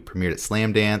premiered at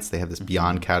Slam Dance. They have this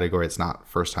Beyond category. It's not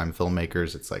first-time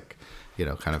filmmakers. It's like,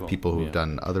 kind of people who've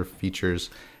done other features.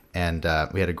 And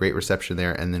we had a great reception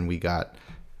there. And then we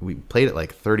played at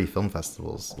like 30 film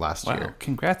festivals last year.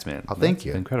 Congrats, man. Oh, thank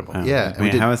you. Incredible. Yeah.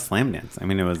 How was Slam Dance? I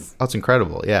mean, it was... Oh, it's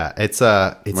incredible. Yeah. It's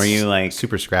were you like...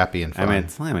 super scrappy and fun. I mean,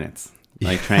 Slam Dance.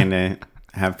 Like trying to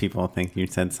have people think you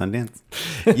said Sundance?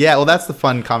 Yeah, well, that's the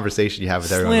fun conversation you have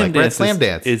with everyone. Like, we're at Slam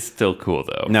Dance. is still cool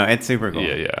though. No, it's super cool.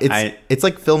 Yeah. It's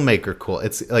like filmmaker cool.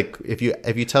 It's like if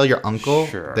you tell your uncle,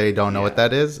 Sure. they don't know what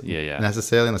that is Yeah.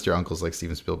 necessarily, unless your uncle's like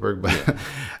Steven Spielberg. But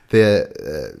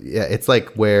it's like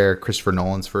where Christopher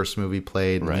Nolan's first movie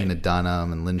played, Right. Lena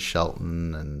Dunham and Lynn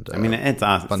Shelton, and I mean, it's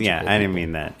awesome. bunch of Yeah, cool I didn't people.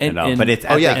 mean that And- at all. and- But it's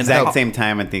at Oh, yeah, the exact no. same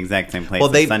time at the exact same place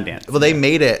well, as Sundance. they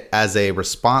made it as a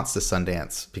response to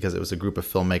Sundance because it was a group of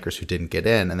filmmakers who didn't get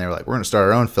in, and they were like, "We're going to start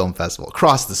our own film festival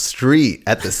across the street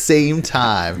at the same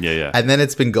time." Yeah. And then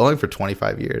it's been going for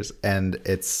 25 years, and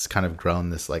it's kind of grown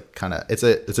this like kind of it's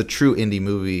a true indie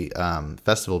movie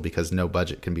festival because no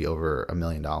budget can be over $1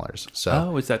 million. So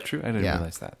Oh, is that true? I didn't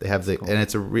realize that. they have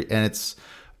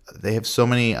they have so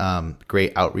many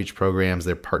great outreach programs.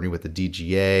 They're partnering with the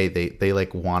DGA. They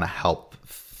like want to help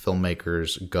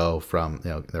filmmakers go from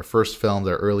their first film,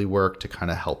 their early work, to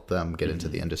kind of help them get into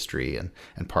the industry and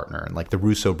partner. And like the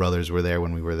Russo brothers were there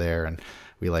when we were there, and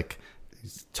we like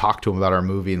talked to them about our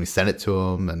movie and we sent it to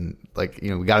them, and like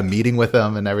we got a meeting with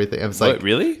them and everything. It was What, like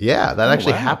really? Yeah, that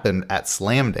actually wow. happened at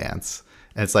Slam Dance.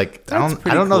 And it's like That's I don't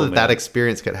pretty know cool, that man.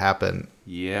 experience could happen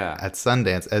Yeah. at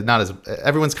Sundance. Not as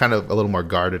everyone's kind of a little more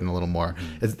guarded and a little more.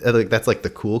 It's, like that's like the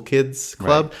cool kids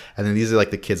club, Right. and then these are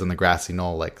like the kids on the grassy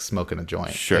knoll, like smoking a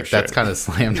joint. Sure, Like, That's sure. kind of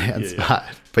Slam Dance spot.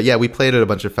 But yeah, we played at a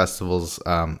bunch of festivals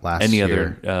last Any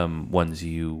year. other ones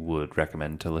you would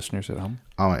recommend to listeners at home?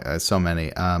 Oh my, so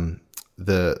many.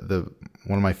 The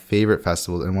one of my favorite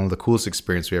festivals and one of the coolest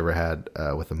experience we ever had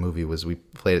with a movie was we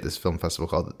played at this film festival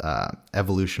called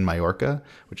Evolution Mallorca,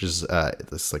 which is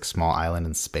this like small island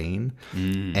in Spain,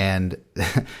 and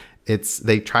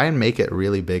they try and make it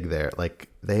really big there. Like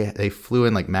they flew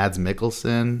in like Mads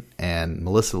Mikkelsen and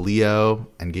Melissa Leo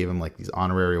and gave them like these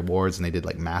honorary awards, and they did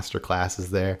like master classes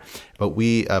there. But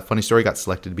funny story, got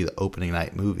selected to be the opening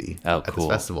night movie at cool.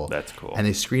 this festival. That's cool. And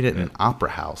they screened it in an opera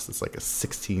house. It's like a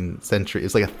 16th century.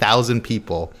 It's like 1,000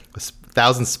 people,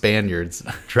 1,000 Spaniards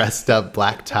dressed up,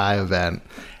 black tie event,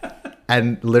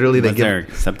 and literally Was there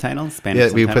subtitles? Spanish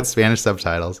we subtitles? put Spanish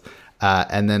subtitles.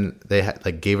 And then they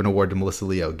gave an award to Melissa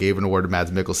Leo, gave an award to Mads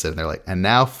Mikkelsen. They're like, and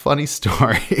now funny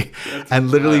story,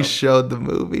 and literally showed the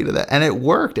movie to that, and it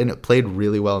worked, and it played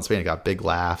really well in Spain. It got big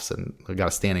laughs, and it got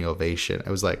a standing ovation. It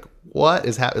was like, what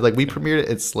is happening? Like we premiered it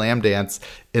at Slam Dance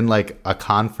in like a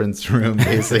conference room,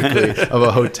 basically, of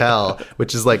a hotel,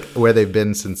 which is like where they've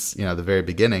been since the very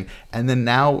beginning. And then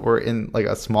now we're in like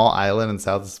a small island in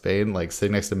south of Spain, like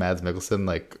sitting next to Mads Mikkelsen,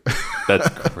 like That's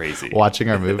crazy. watching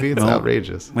our movie. It's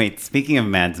outrageous. Wait, speaking of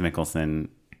Mads Mikkelsen,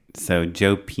 so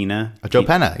Joe Pena. Joe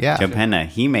Penna, yeah. Joe Penna,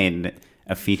 he made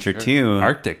a feature too.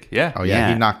 Arctic, yeah. Oh yeah,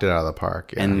 Yeah. he knocked it out of the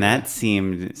park. Yeah. And that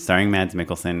seemed, starring Mads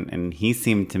Mikkelsen, and he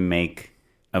seemed to make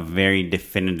a very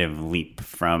definitive leap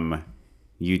from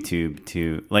YouTube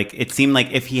to, like, it seemed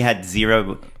like if he had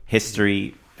zero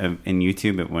history in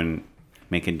YouTube, it wouldn't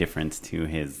make a difference to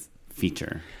his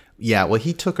feature. Yeah, well,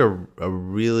 he took a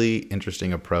really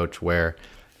interesting approach where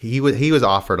he was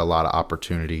offered a lot of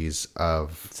opportunities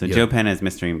of. So Joe Penna is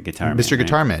Mr. Guitar Man. Mr. right?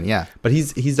 Guitar Man, yeah, but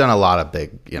he's done a lot of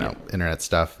big internet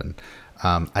stuff, and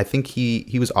I think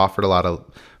he was offered a lot of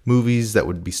movies that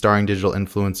would be starring digital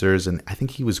influencers, and I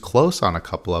think he was close on a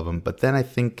couple of them. But then I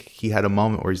think he had a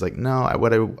moment where he's like, no, I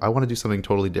want to do something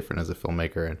totally different as a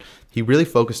filmmaker, and he really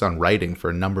focused on writing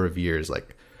for a number of years.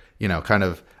 Like, kind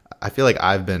of, I feel like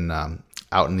I've been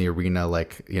out in the arena,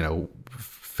 like,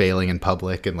 failing in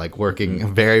public and like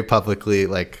working very publicly,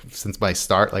 like since my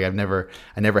start. Like I never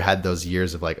had those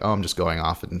years of like, oh, I'm just going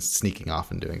off and sneaking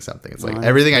off and doing something. It's like that's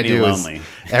everything I pretty do lonely. is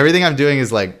everything I'm doing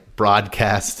is like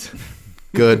broadcast,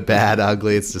 good, bad,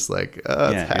 ugly. It's just like, it's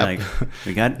Yeah, you're like,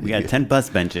 we got 10 bus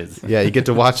benches. yeah, you get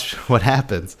to watch what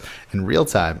happens in real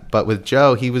time. But with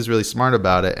Joe, he was really smart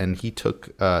about it, and he took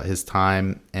his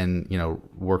time and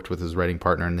worked with his writing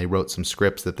partner, and they wrote some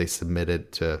scripts that they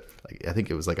submitted to. Like, I think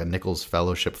it was like a Nichols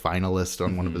Fellowship finalist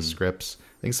on one of his scripts.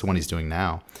 I think it's the one he's doing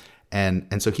now, and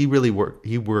so he really worked.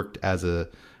 He worked as a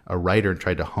writer and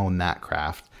tried to hone that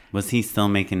craft. Was he still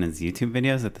making his YouTube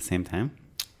videos at the same time?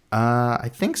 I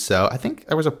think so. I think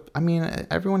there was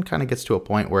everyone kind of gets to a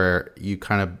point where you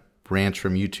kind of branch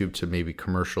from YouTube to maybe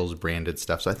commercials, branded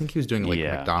stuff. So I think he was doing like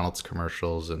McDonald's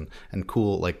commercials and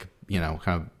cool, like, kind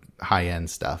of high end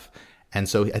stuff. And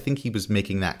so I think he was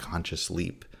making that conscious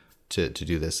leap to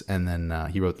do this. And then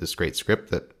he wrote this great script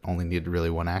that only needed really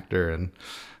one actor. And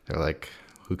they're like,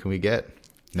 who can we get?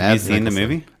 Have you seen the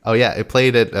movie? Oh yeah. It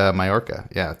played at Mallorca.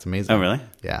 Yeah. It's amazing. Oh, really?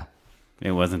 Yeah.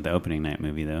 It wasn't the opening night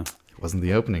movie, though. Wasn't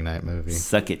the opening night movie.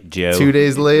 Suck it, Joe. 2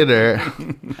 days later.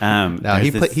 No,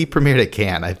 he there's he premiered at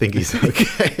Cannes. I think he's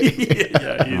okay.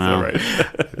 Yeah, he's Wow. all right.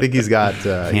 I think he's got. he's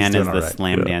Cannes doing is all the right.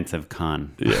 slam dance of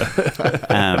Cannes.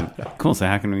 Cool. So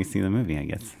how can we see the movie, I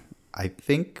guess? I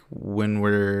think when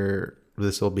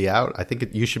this will be out, I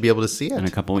think you should be able to see it In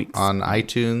a couple weeks. on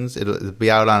iTunes. It'll be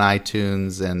out on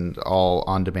iTunes and all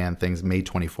on-demand things May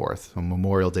 24th, so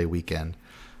Memorial Day weekend,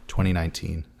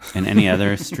 2019. And any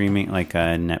other streaming, like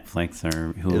Netflix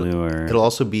or Hulu or It'll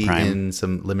also be Prime? in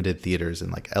some limited theaters in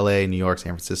like LA, New York,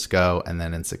 San Francisco, and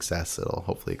then in Success it'll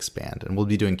hopefully expand. And we'll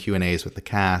be doing Q&As with the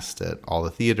cast at all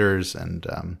the theaters. And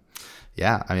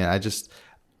yeah, I mean,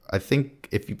 I think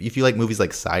if you like movies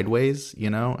like Sideways, you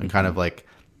know, and kind of like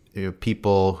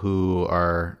people who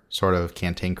are sort of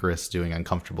cantankerous doing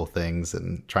uncomfortable things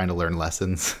and trying to learn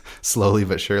lessons slowly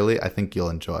but surely, I think you'll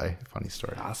enjoy Funny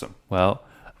Story. Awesome. Well,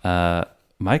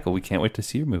 Michael, we can't wait to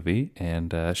see your movie.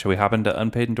 And shall we hop into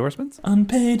unpaid endorsements?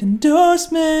 Unpaid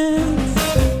endorsements.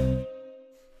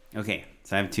 Okay,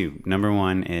 so I have two. Number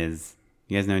one is,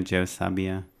 you guys know Joe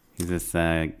Sabia? He's this,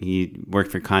 he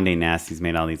worked for Condé Nast. He's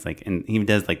made all these, like, and he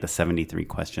does like the 73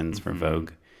 questions for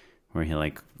Vogue, where he'll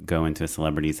like go into a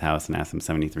celebrity's house and ask them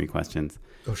 73 questions.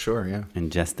 Oh, sure, yeah.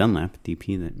 And Jess Dunlap,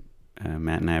 DP that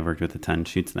Matt and I have worked with a ton,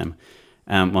 shoots them.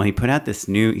 Well, he put out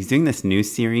he's doing this new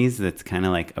series that's kind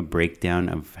of like a breakdown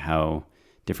of how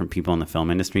different people in the film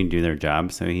industry do their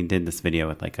job. So he did this video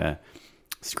with like a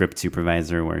script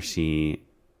supervisor where she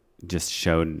just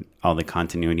showed all the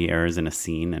continuity errors in a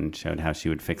scene and showed how she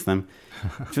would fix them,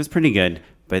 which was pretty good.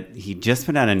 But he just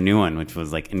put out a new one, which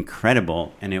was like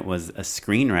incredible. And it was a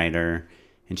screenwriter,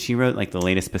 and she wrote like the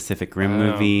latest Pacific Rim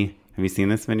movie. Have you seen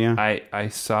this video? I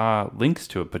saw links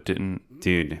to it, but didn't.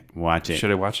 Dude, watch it.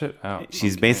 Should I watch it? Oh,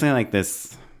 She's basically like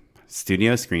this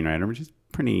studio screenwriter, which is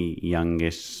pretty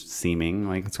youngish seeming,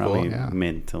 like probably cool, yeah.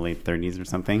 mid to late 30s or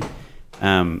something.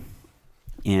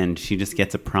 And she just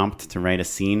gets a prompt to write a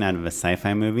scene out of a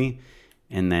sci-fi movie,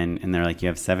 and they're like, you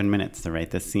have 7 minutes to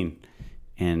write this scene.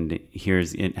 And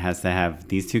it has to have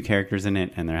these two characters in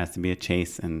it, and there has to be a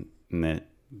chase and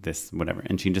this whatever.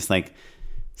 And she just like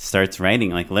starts writing,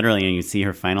 like literally, and you see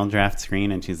her final draft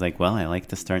screen, and she's like, well, I like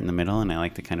to start in the middle, and I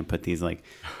like to kind of put these like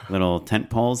little tent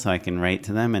poles so I can write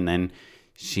to them. And then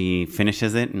she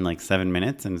finishes it in like 7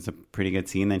 minutes, and it's a pretty good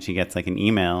scene. Then she gets like an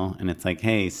email, and it's like,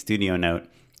 hey, studio note,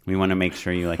 we want to make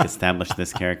sure you like establish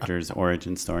this character's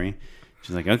origin story.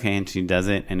 She's like, okay, and she does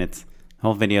it, and the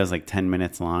whole video is like 10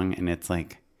 minutes long, and it's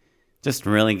like just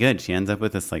really good. She ends up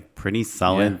with this like pretty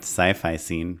solid sci-fi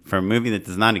scene for a movie that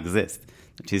does not exist.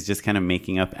 She's just kind of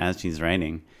making up as she's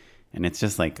writing, and it's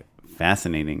just like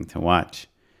fascinating to watch.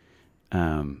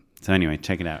 So anyway,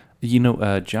 check it out. You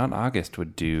know, John August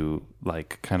would do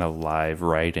like kind of live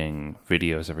writing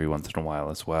videos every once in a while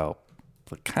as well.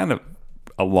 Like kind of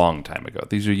a long time ago.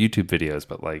 These are YouTube videos,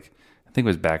 but like I think it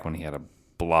was back when he had a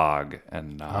blog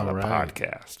and not a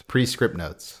podcast. Pre-script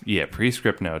notes. Yeah,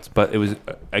 pre-script notes. But it was,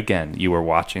 again, you were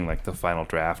watching like the final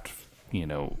draft,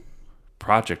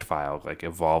 project file like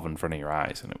evolve in front of your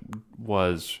eyes, and it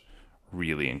was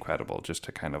really incredible just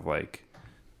to kind of like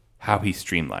how he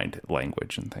streamlined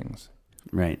language and things.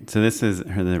 Right. So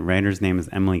the writer's name is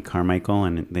Emily Carmichael,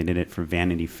 and they did it for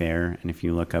Vanity Fair. And if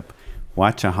you look up,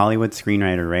 watch a Hollywood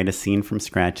screenwriter write a scene from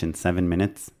scratch in 7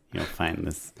 minutes, you'll find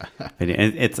this video.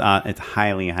 It's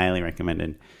highly, highly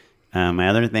recommended. My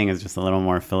other thing is just a little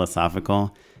more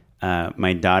philosophical.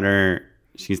 My daughter,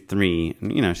 she's 3,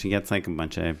 and, she gets like a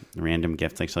bunch of random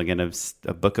gifts. Like she'll get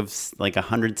a book of like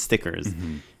 100 stickers.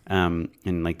 And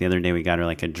like the other day we got her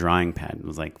like a drawing pad. It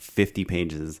was like 50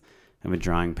 pages of a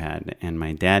drawing pad. And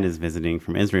my dad is visiting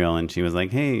from Israel, and she was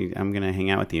like, hey, I'm going to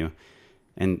hang out with you.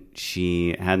 And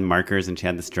she had markers, and she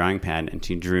had this drawing pad, and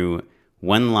she drew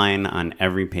one line on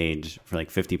every page for like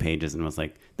 50 pages and was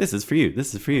like, this is for you,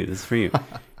 this is for you, this is for you.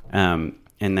 And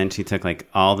then she took like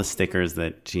all the stickers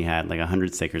that she had, like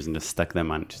 100 stickers, and just stuck them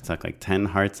on. She stuck like 10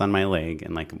 hearts on my leg,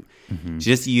 and like she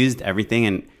just used everything.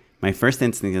 And my first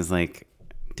instinct is like,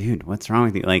 dude, what's wrong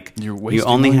with you? Like, You're you wasting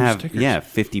only all your have stickers.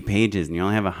 50 pages, and you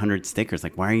only have 100 stickers.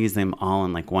 Like, why are you using them all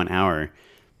in like 1 hour?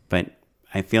 But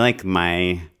I feel like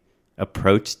my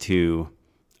approach to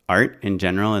art in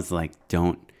general is like,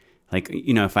 don't, like,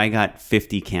 if I got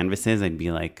 50 canvases, I'd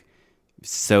be like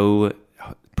so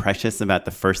precious about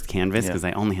the first canvas because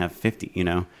I only have 50,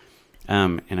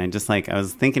 and I just like, I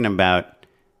was thinking about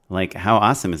like, how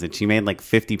awesome is it? She made like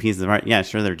 50 pieces of art. Yeah,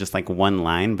 sure, they're just like one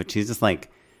line, but she's just like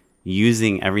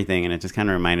using everything. And it just kind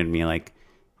of reminded me like,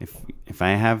 if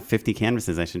I have 50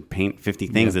 canvases, I should paint 50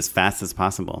 things as fast as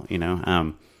possible,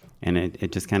 And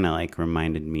it just kind of like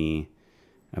reminded me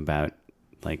about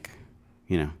like,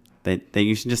 that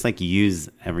you should just like use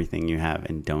everything you have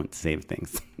and don't save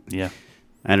things. Yeah.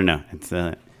 I don't know. It's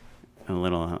a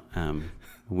little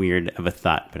weird of a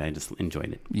thought, but I just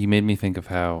enjoyed it. You made me think of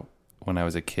how when I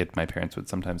was a kid, my parents would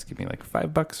sometimes give me like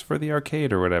 $5 for the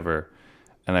arcade or whatever.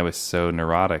 And I was so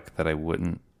neurotic that I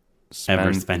wouldn't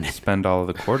spend all of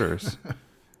the quarters.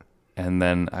 And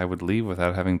then I would leave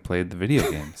without having played the video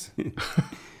games.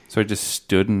 So I just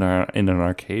stood in an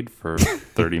arcade for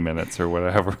 30 minutes or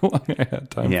whatever long I had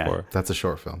time for. That's a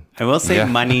short film. I will say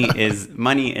money is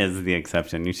the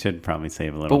exception. You should probably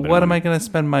save a little bit. But what am I going to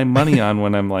spend my money on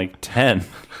when I'm like 10?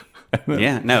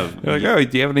 Yeah, no. They're like, oh,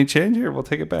 do you have any change here? We'll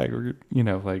take it back. Or, you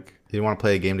know, like. You want to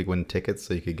play a game to win tickets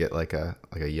so you could get like a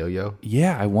yo-yo?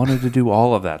 Yeah, I wanted to do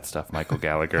all of that stuff, Michael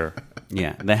Gallagher.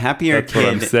 Yeah, the happier That's kid.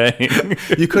 what I'm saying.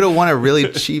 You could have won a really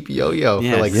cheap yo-yo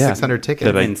for like 600 tickets.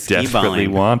 That I And ski desperately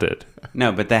balling. wanted.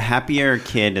 No, but the happier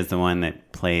kid is the one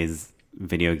that plays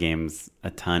video games a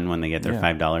ton when they get their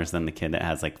 $5 than the kid that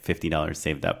has like $50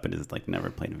 saved up but has like never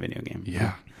played a video game.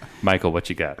 Yeah. Michael, what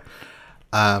you got?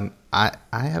 I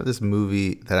have this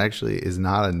movie that actually is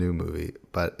not a new movie,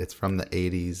 but it's from the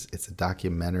 80s. It's a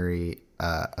documentary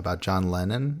about John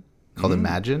Lennon called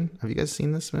Imagine. Have you guys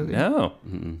seen this movie? No.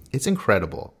 It's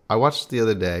incredible. I watched it the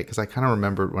other day because I kind of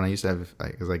remembered when I used to have,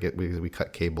 because we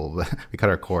cut cable, we cut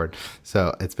our cord.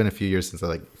 So it's been a few years since I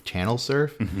like channel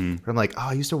surf. But I'm like, oh,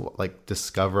 I used to like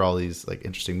discover all these like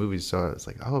interesting movies. So I was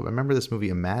like, oh, I remember this movie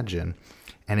Imagine.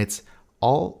 And it's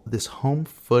all this home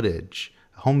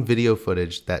video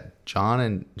footage that John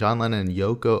Lennon and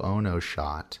Yoko Ono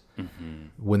shot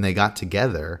when they got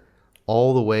together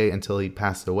all the way until he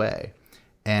passed away.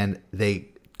 And they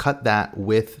cut that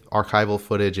with archival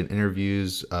footage and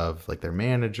interviews of like their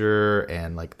manager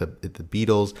and like the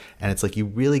Beatles. And it's like you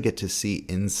really get to see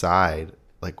inside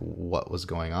like what was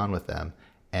going on with them.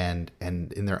 And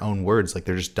in their own words, like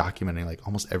they're just documenting like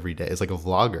almost every day. It's like a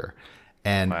vlogger.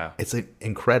 And it's like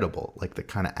incredible, like the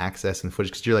kind of access and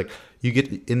footage. Because you're like, you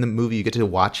get in the movie, you get to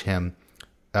watch him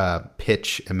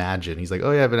pitch Imagine. He's like,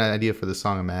 oh yeah, I have an idea for the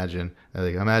song Imagine. And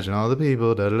like, imagine all the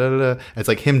people, da da da da. And it's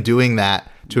like him doing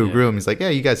that to a room. He's like, yeah,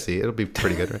 you guys see it. It'll be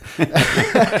pretty good, right?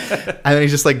 And then he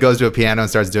just like goes to a piano and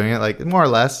starts doing it, like more or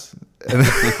less. And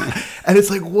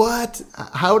it's like, what?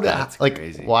 How did like?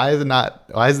 Crazy. Why is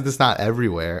this not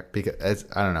everywhere? Because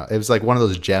I don't know. It was like one of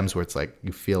those gems where it's like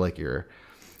you feel like you're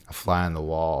a fly on the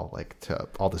wall, like to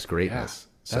all this greatness.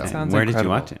 That So sounds Where incredible. did you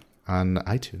watch it? on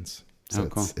iTunes. So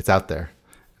cool. it's out there.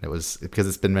 And it was because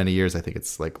it's been many years. I think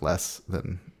it's like it's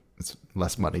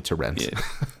less money to rent. Yeah,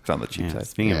 it's on the cheap Yeah, side.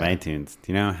 speaking of iTunes,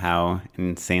 do you know how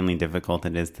insanely difficult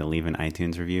it is to leave an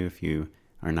iTunes review if you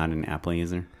are not an Apple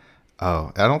user?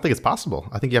 Oh, I don't think it's possible.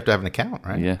 I think you have to have an account,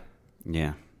 right? Yeah.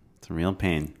 Yeah, it's a real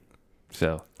pain.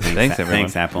 So thanks, everyone.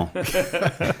 Thanks, Apple.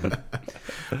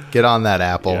 Get on that,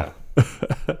 Apple. Yeah.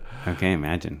 Okay,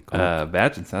 Imagine. Cool.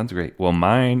 Imagine sounds great. Well,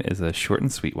 mine is a short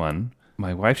and sweet one.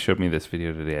 My wife showed me this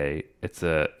video today. It's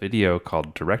a video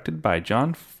called Directed by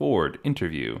John Ford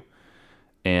Interview.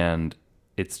 And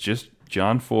it's just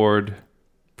John Ford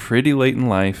pretty late in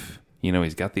life. You know,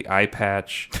 he's got the eye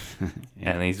patch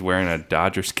and he's wearing a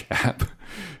Dodgers cap.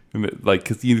 Like,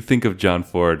 because you think of John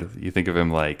Ford, you think of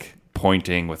him like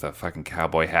pointing with a fucking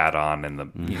cowboy hat on in the,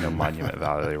 Monument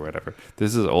Valley or whatever.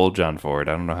 This is old John Ford.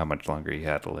 I don't know how much longer he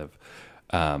had to live.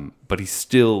 But he's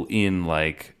still in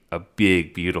like a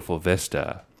big, beautiful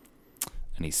vista.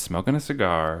 And he's smoking a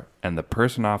cigar. And the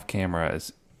person off camera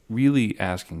is really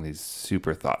asking these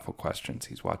super thoughtful questions.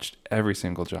 He's watched every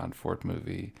single John Ford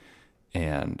movie.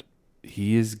 And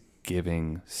he is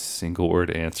giving single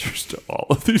word answers to all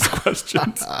of these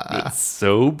questions. It's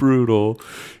so brutal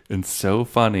and so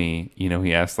funny. You know,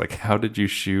 he asked like, how did you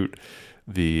shoot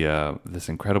the this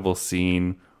incredible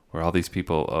scene where all these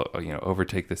people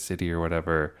overtake the city or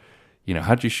whatever? You know,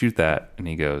 how'd you shoot that? And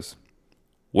he goes,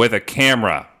 with a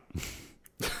camera.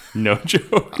 No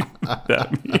joke.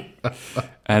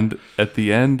 And at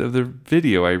the end of the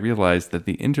video, I realized that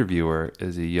the interviewer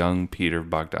is a young Peter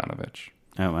Bogdanovich.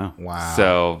 Oh, wow. Wow.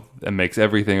 So it makes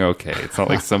everything okay. It's not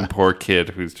like some poor kid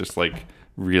who's just like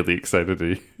really excited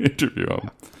to interview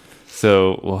him.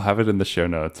 So we'll have it in the show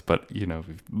notes, but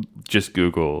just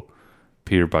Google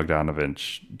Peter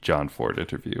Bogdanovich John Ford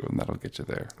interview and that'll get you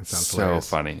there. It sounds so hilarious.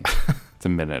 funny. It's a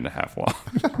minute and a half long.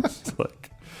 It's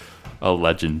like a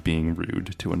legend being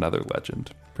rude to another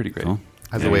legend. Pretty great. Cool.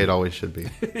 That's the way it always should be.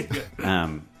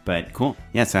 But cool.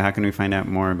 Yeah, so how can we find out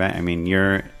more about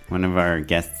you're one of our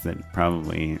guests that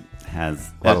probably has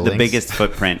lot of the links. biggest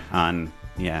footprint on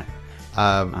the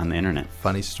internet.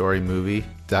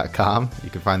 funnystorymovie.com. You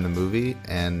can find the movie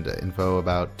and info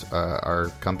about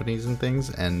our companies and things.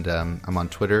 And I'm on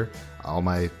Twitter. All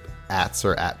my ats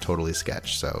are at Totally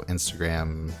Sketch. So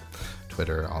Instagram,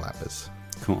 Twitter, all that biz.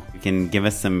 Cool. You can give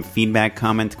us some feedback,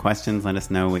 comments, questions. Let us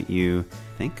know what you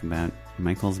think about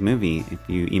Michael's movie. If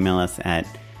you email us at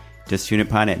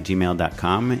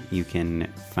justshootitpod@gmail.com. You can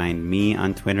find me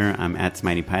on Twitter. I'm at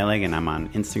SmiteyPyleg, and I'm on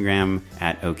Instagram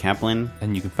at OKaplan.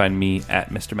 And you can find me at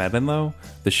Mr. Madlinlow.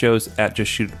 The show's at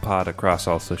Just Shoot It Pod across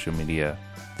all social media.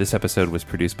 This episode was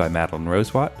produced by Madeline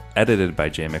Rosewatt, edited by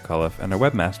Jay McCullough, and our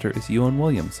webmaster is Ewan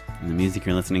Williams. And the music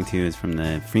you're listening to is from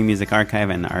the Free Music Archive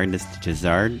and the artist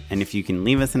Jazard. And if you can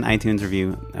leave us an iTunes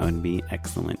review, that would be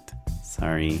excellent.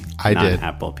 Sorry, I did.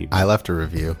 Apple people. I left a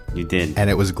review. You did. And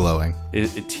it was glowing.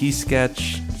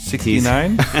 T-Sketch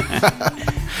 69?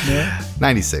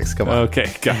 96, come on.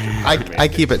 Okay, got it. I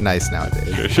keep it nice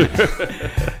nowadays.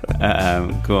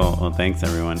 Cool. Well, thanks,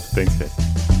 everyone. Thanks, Dave.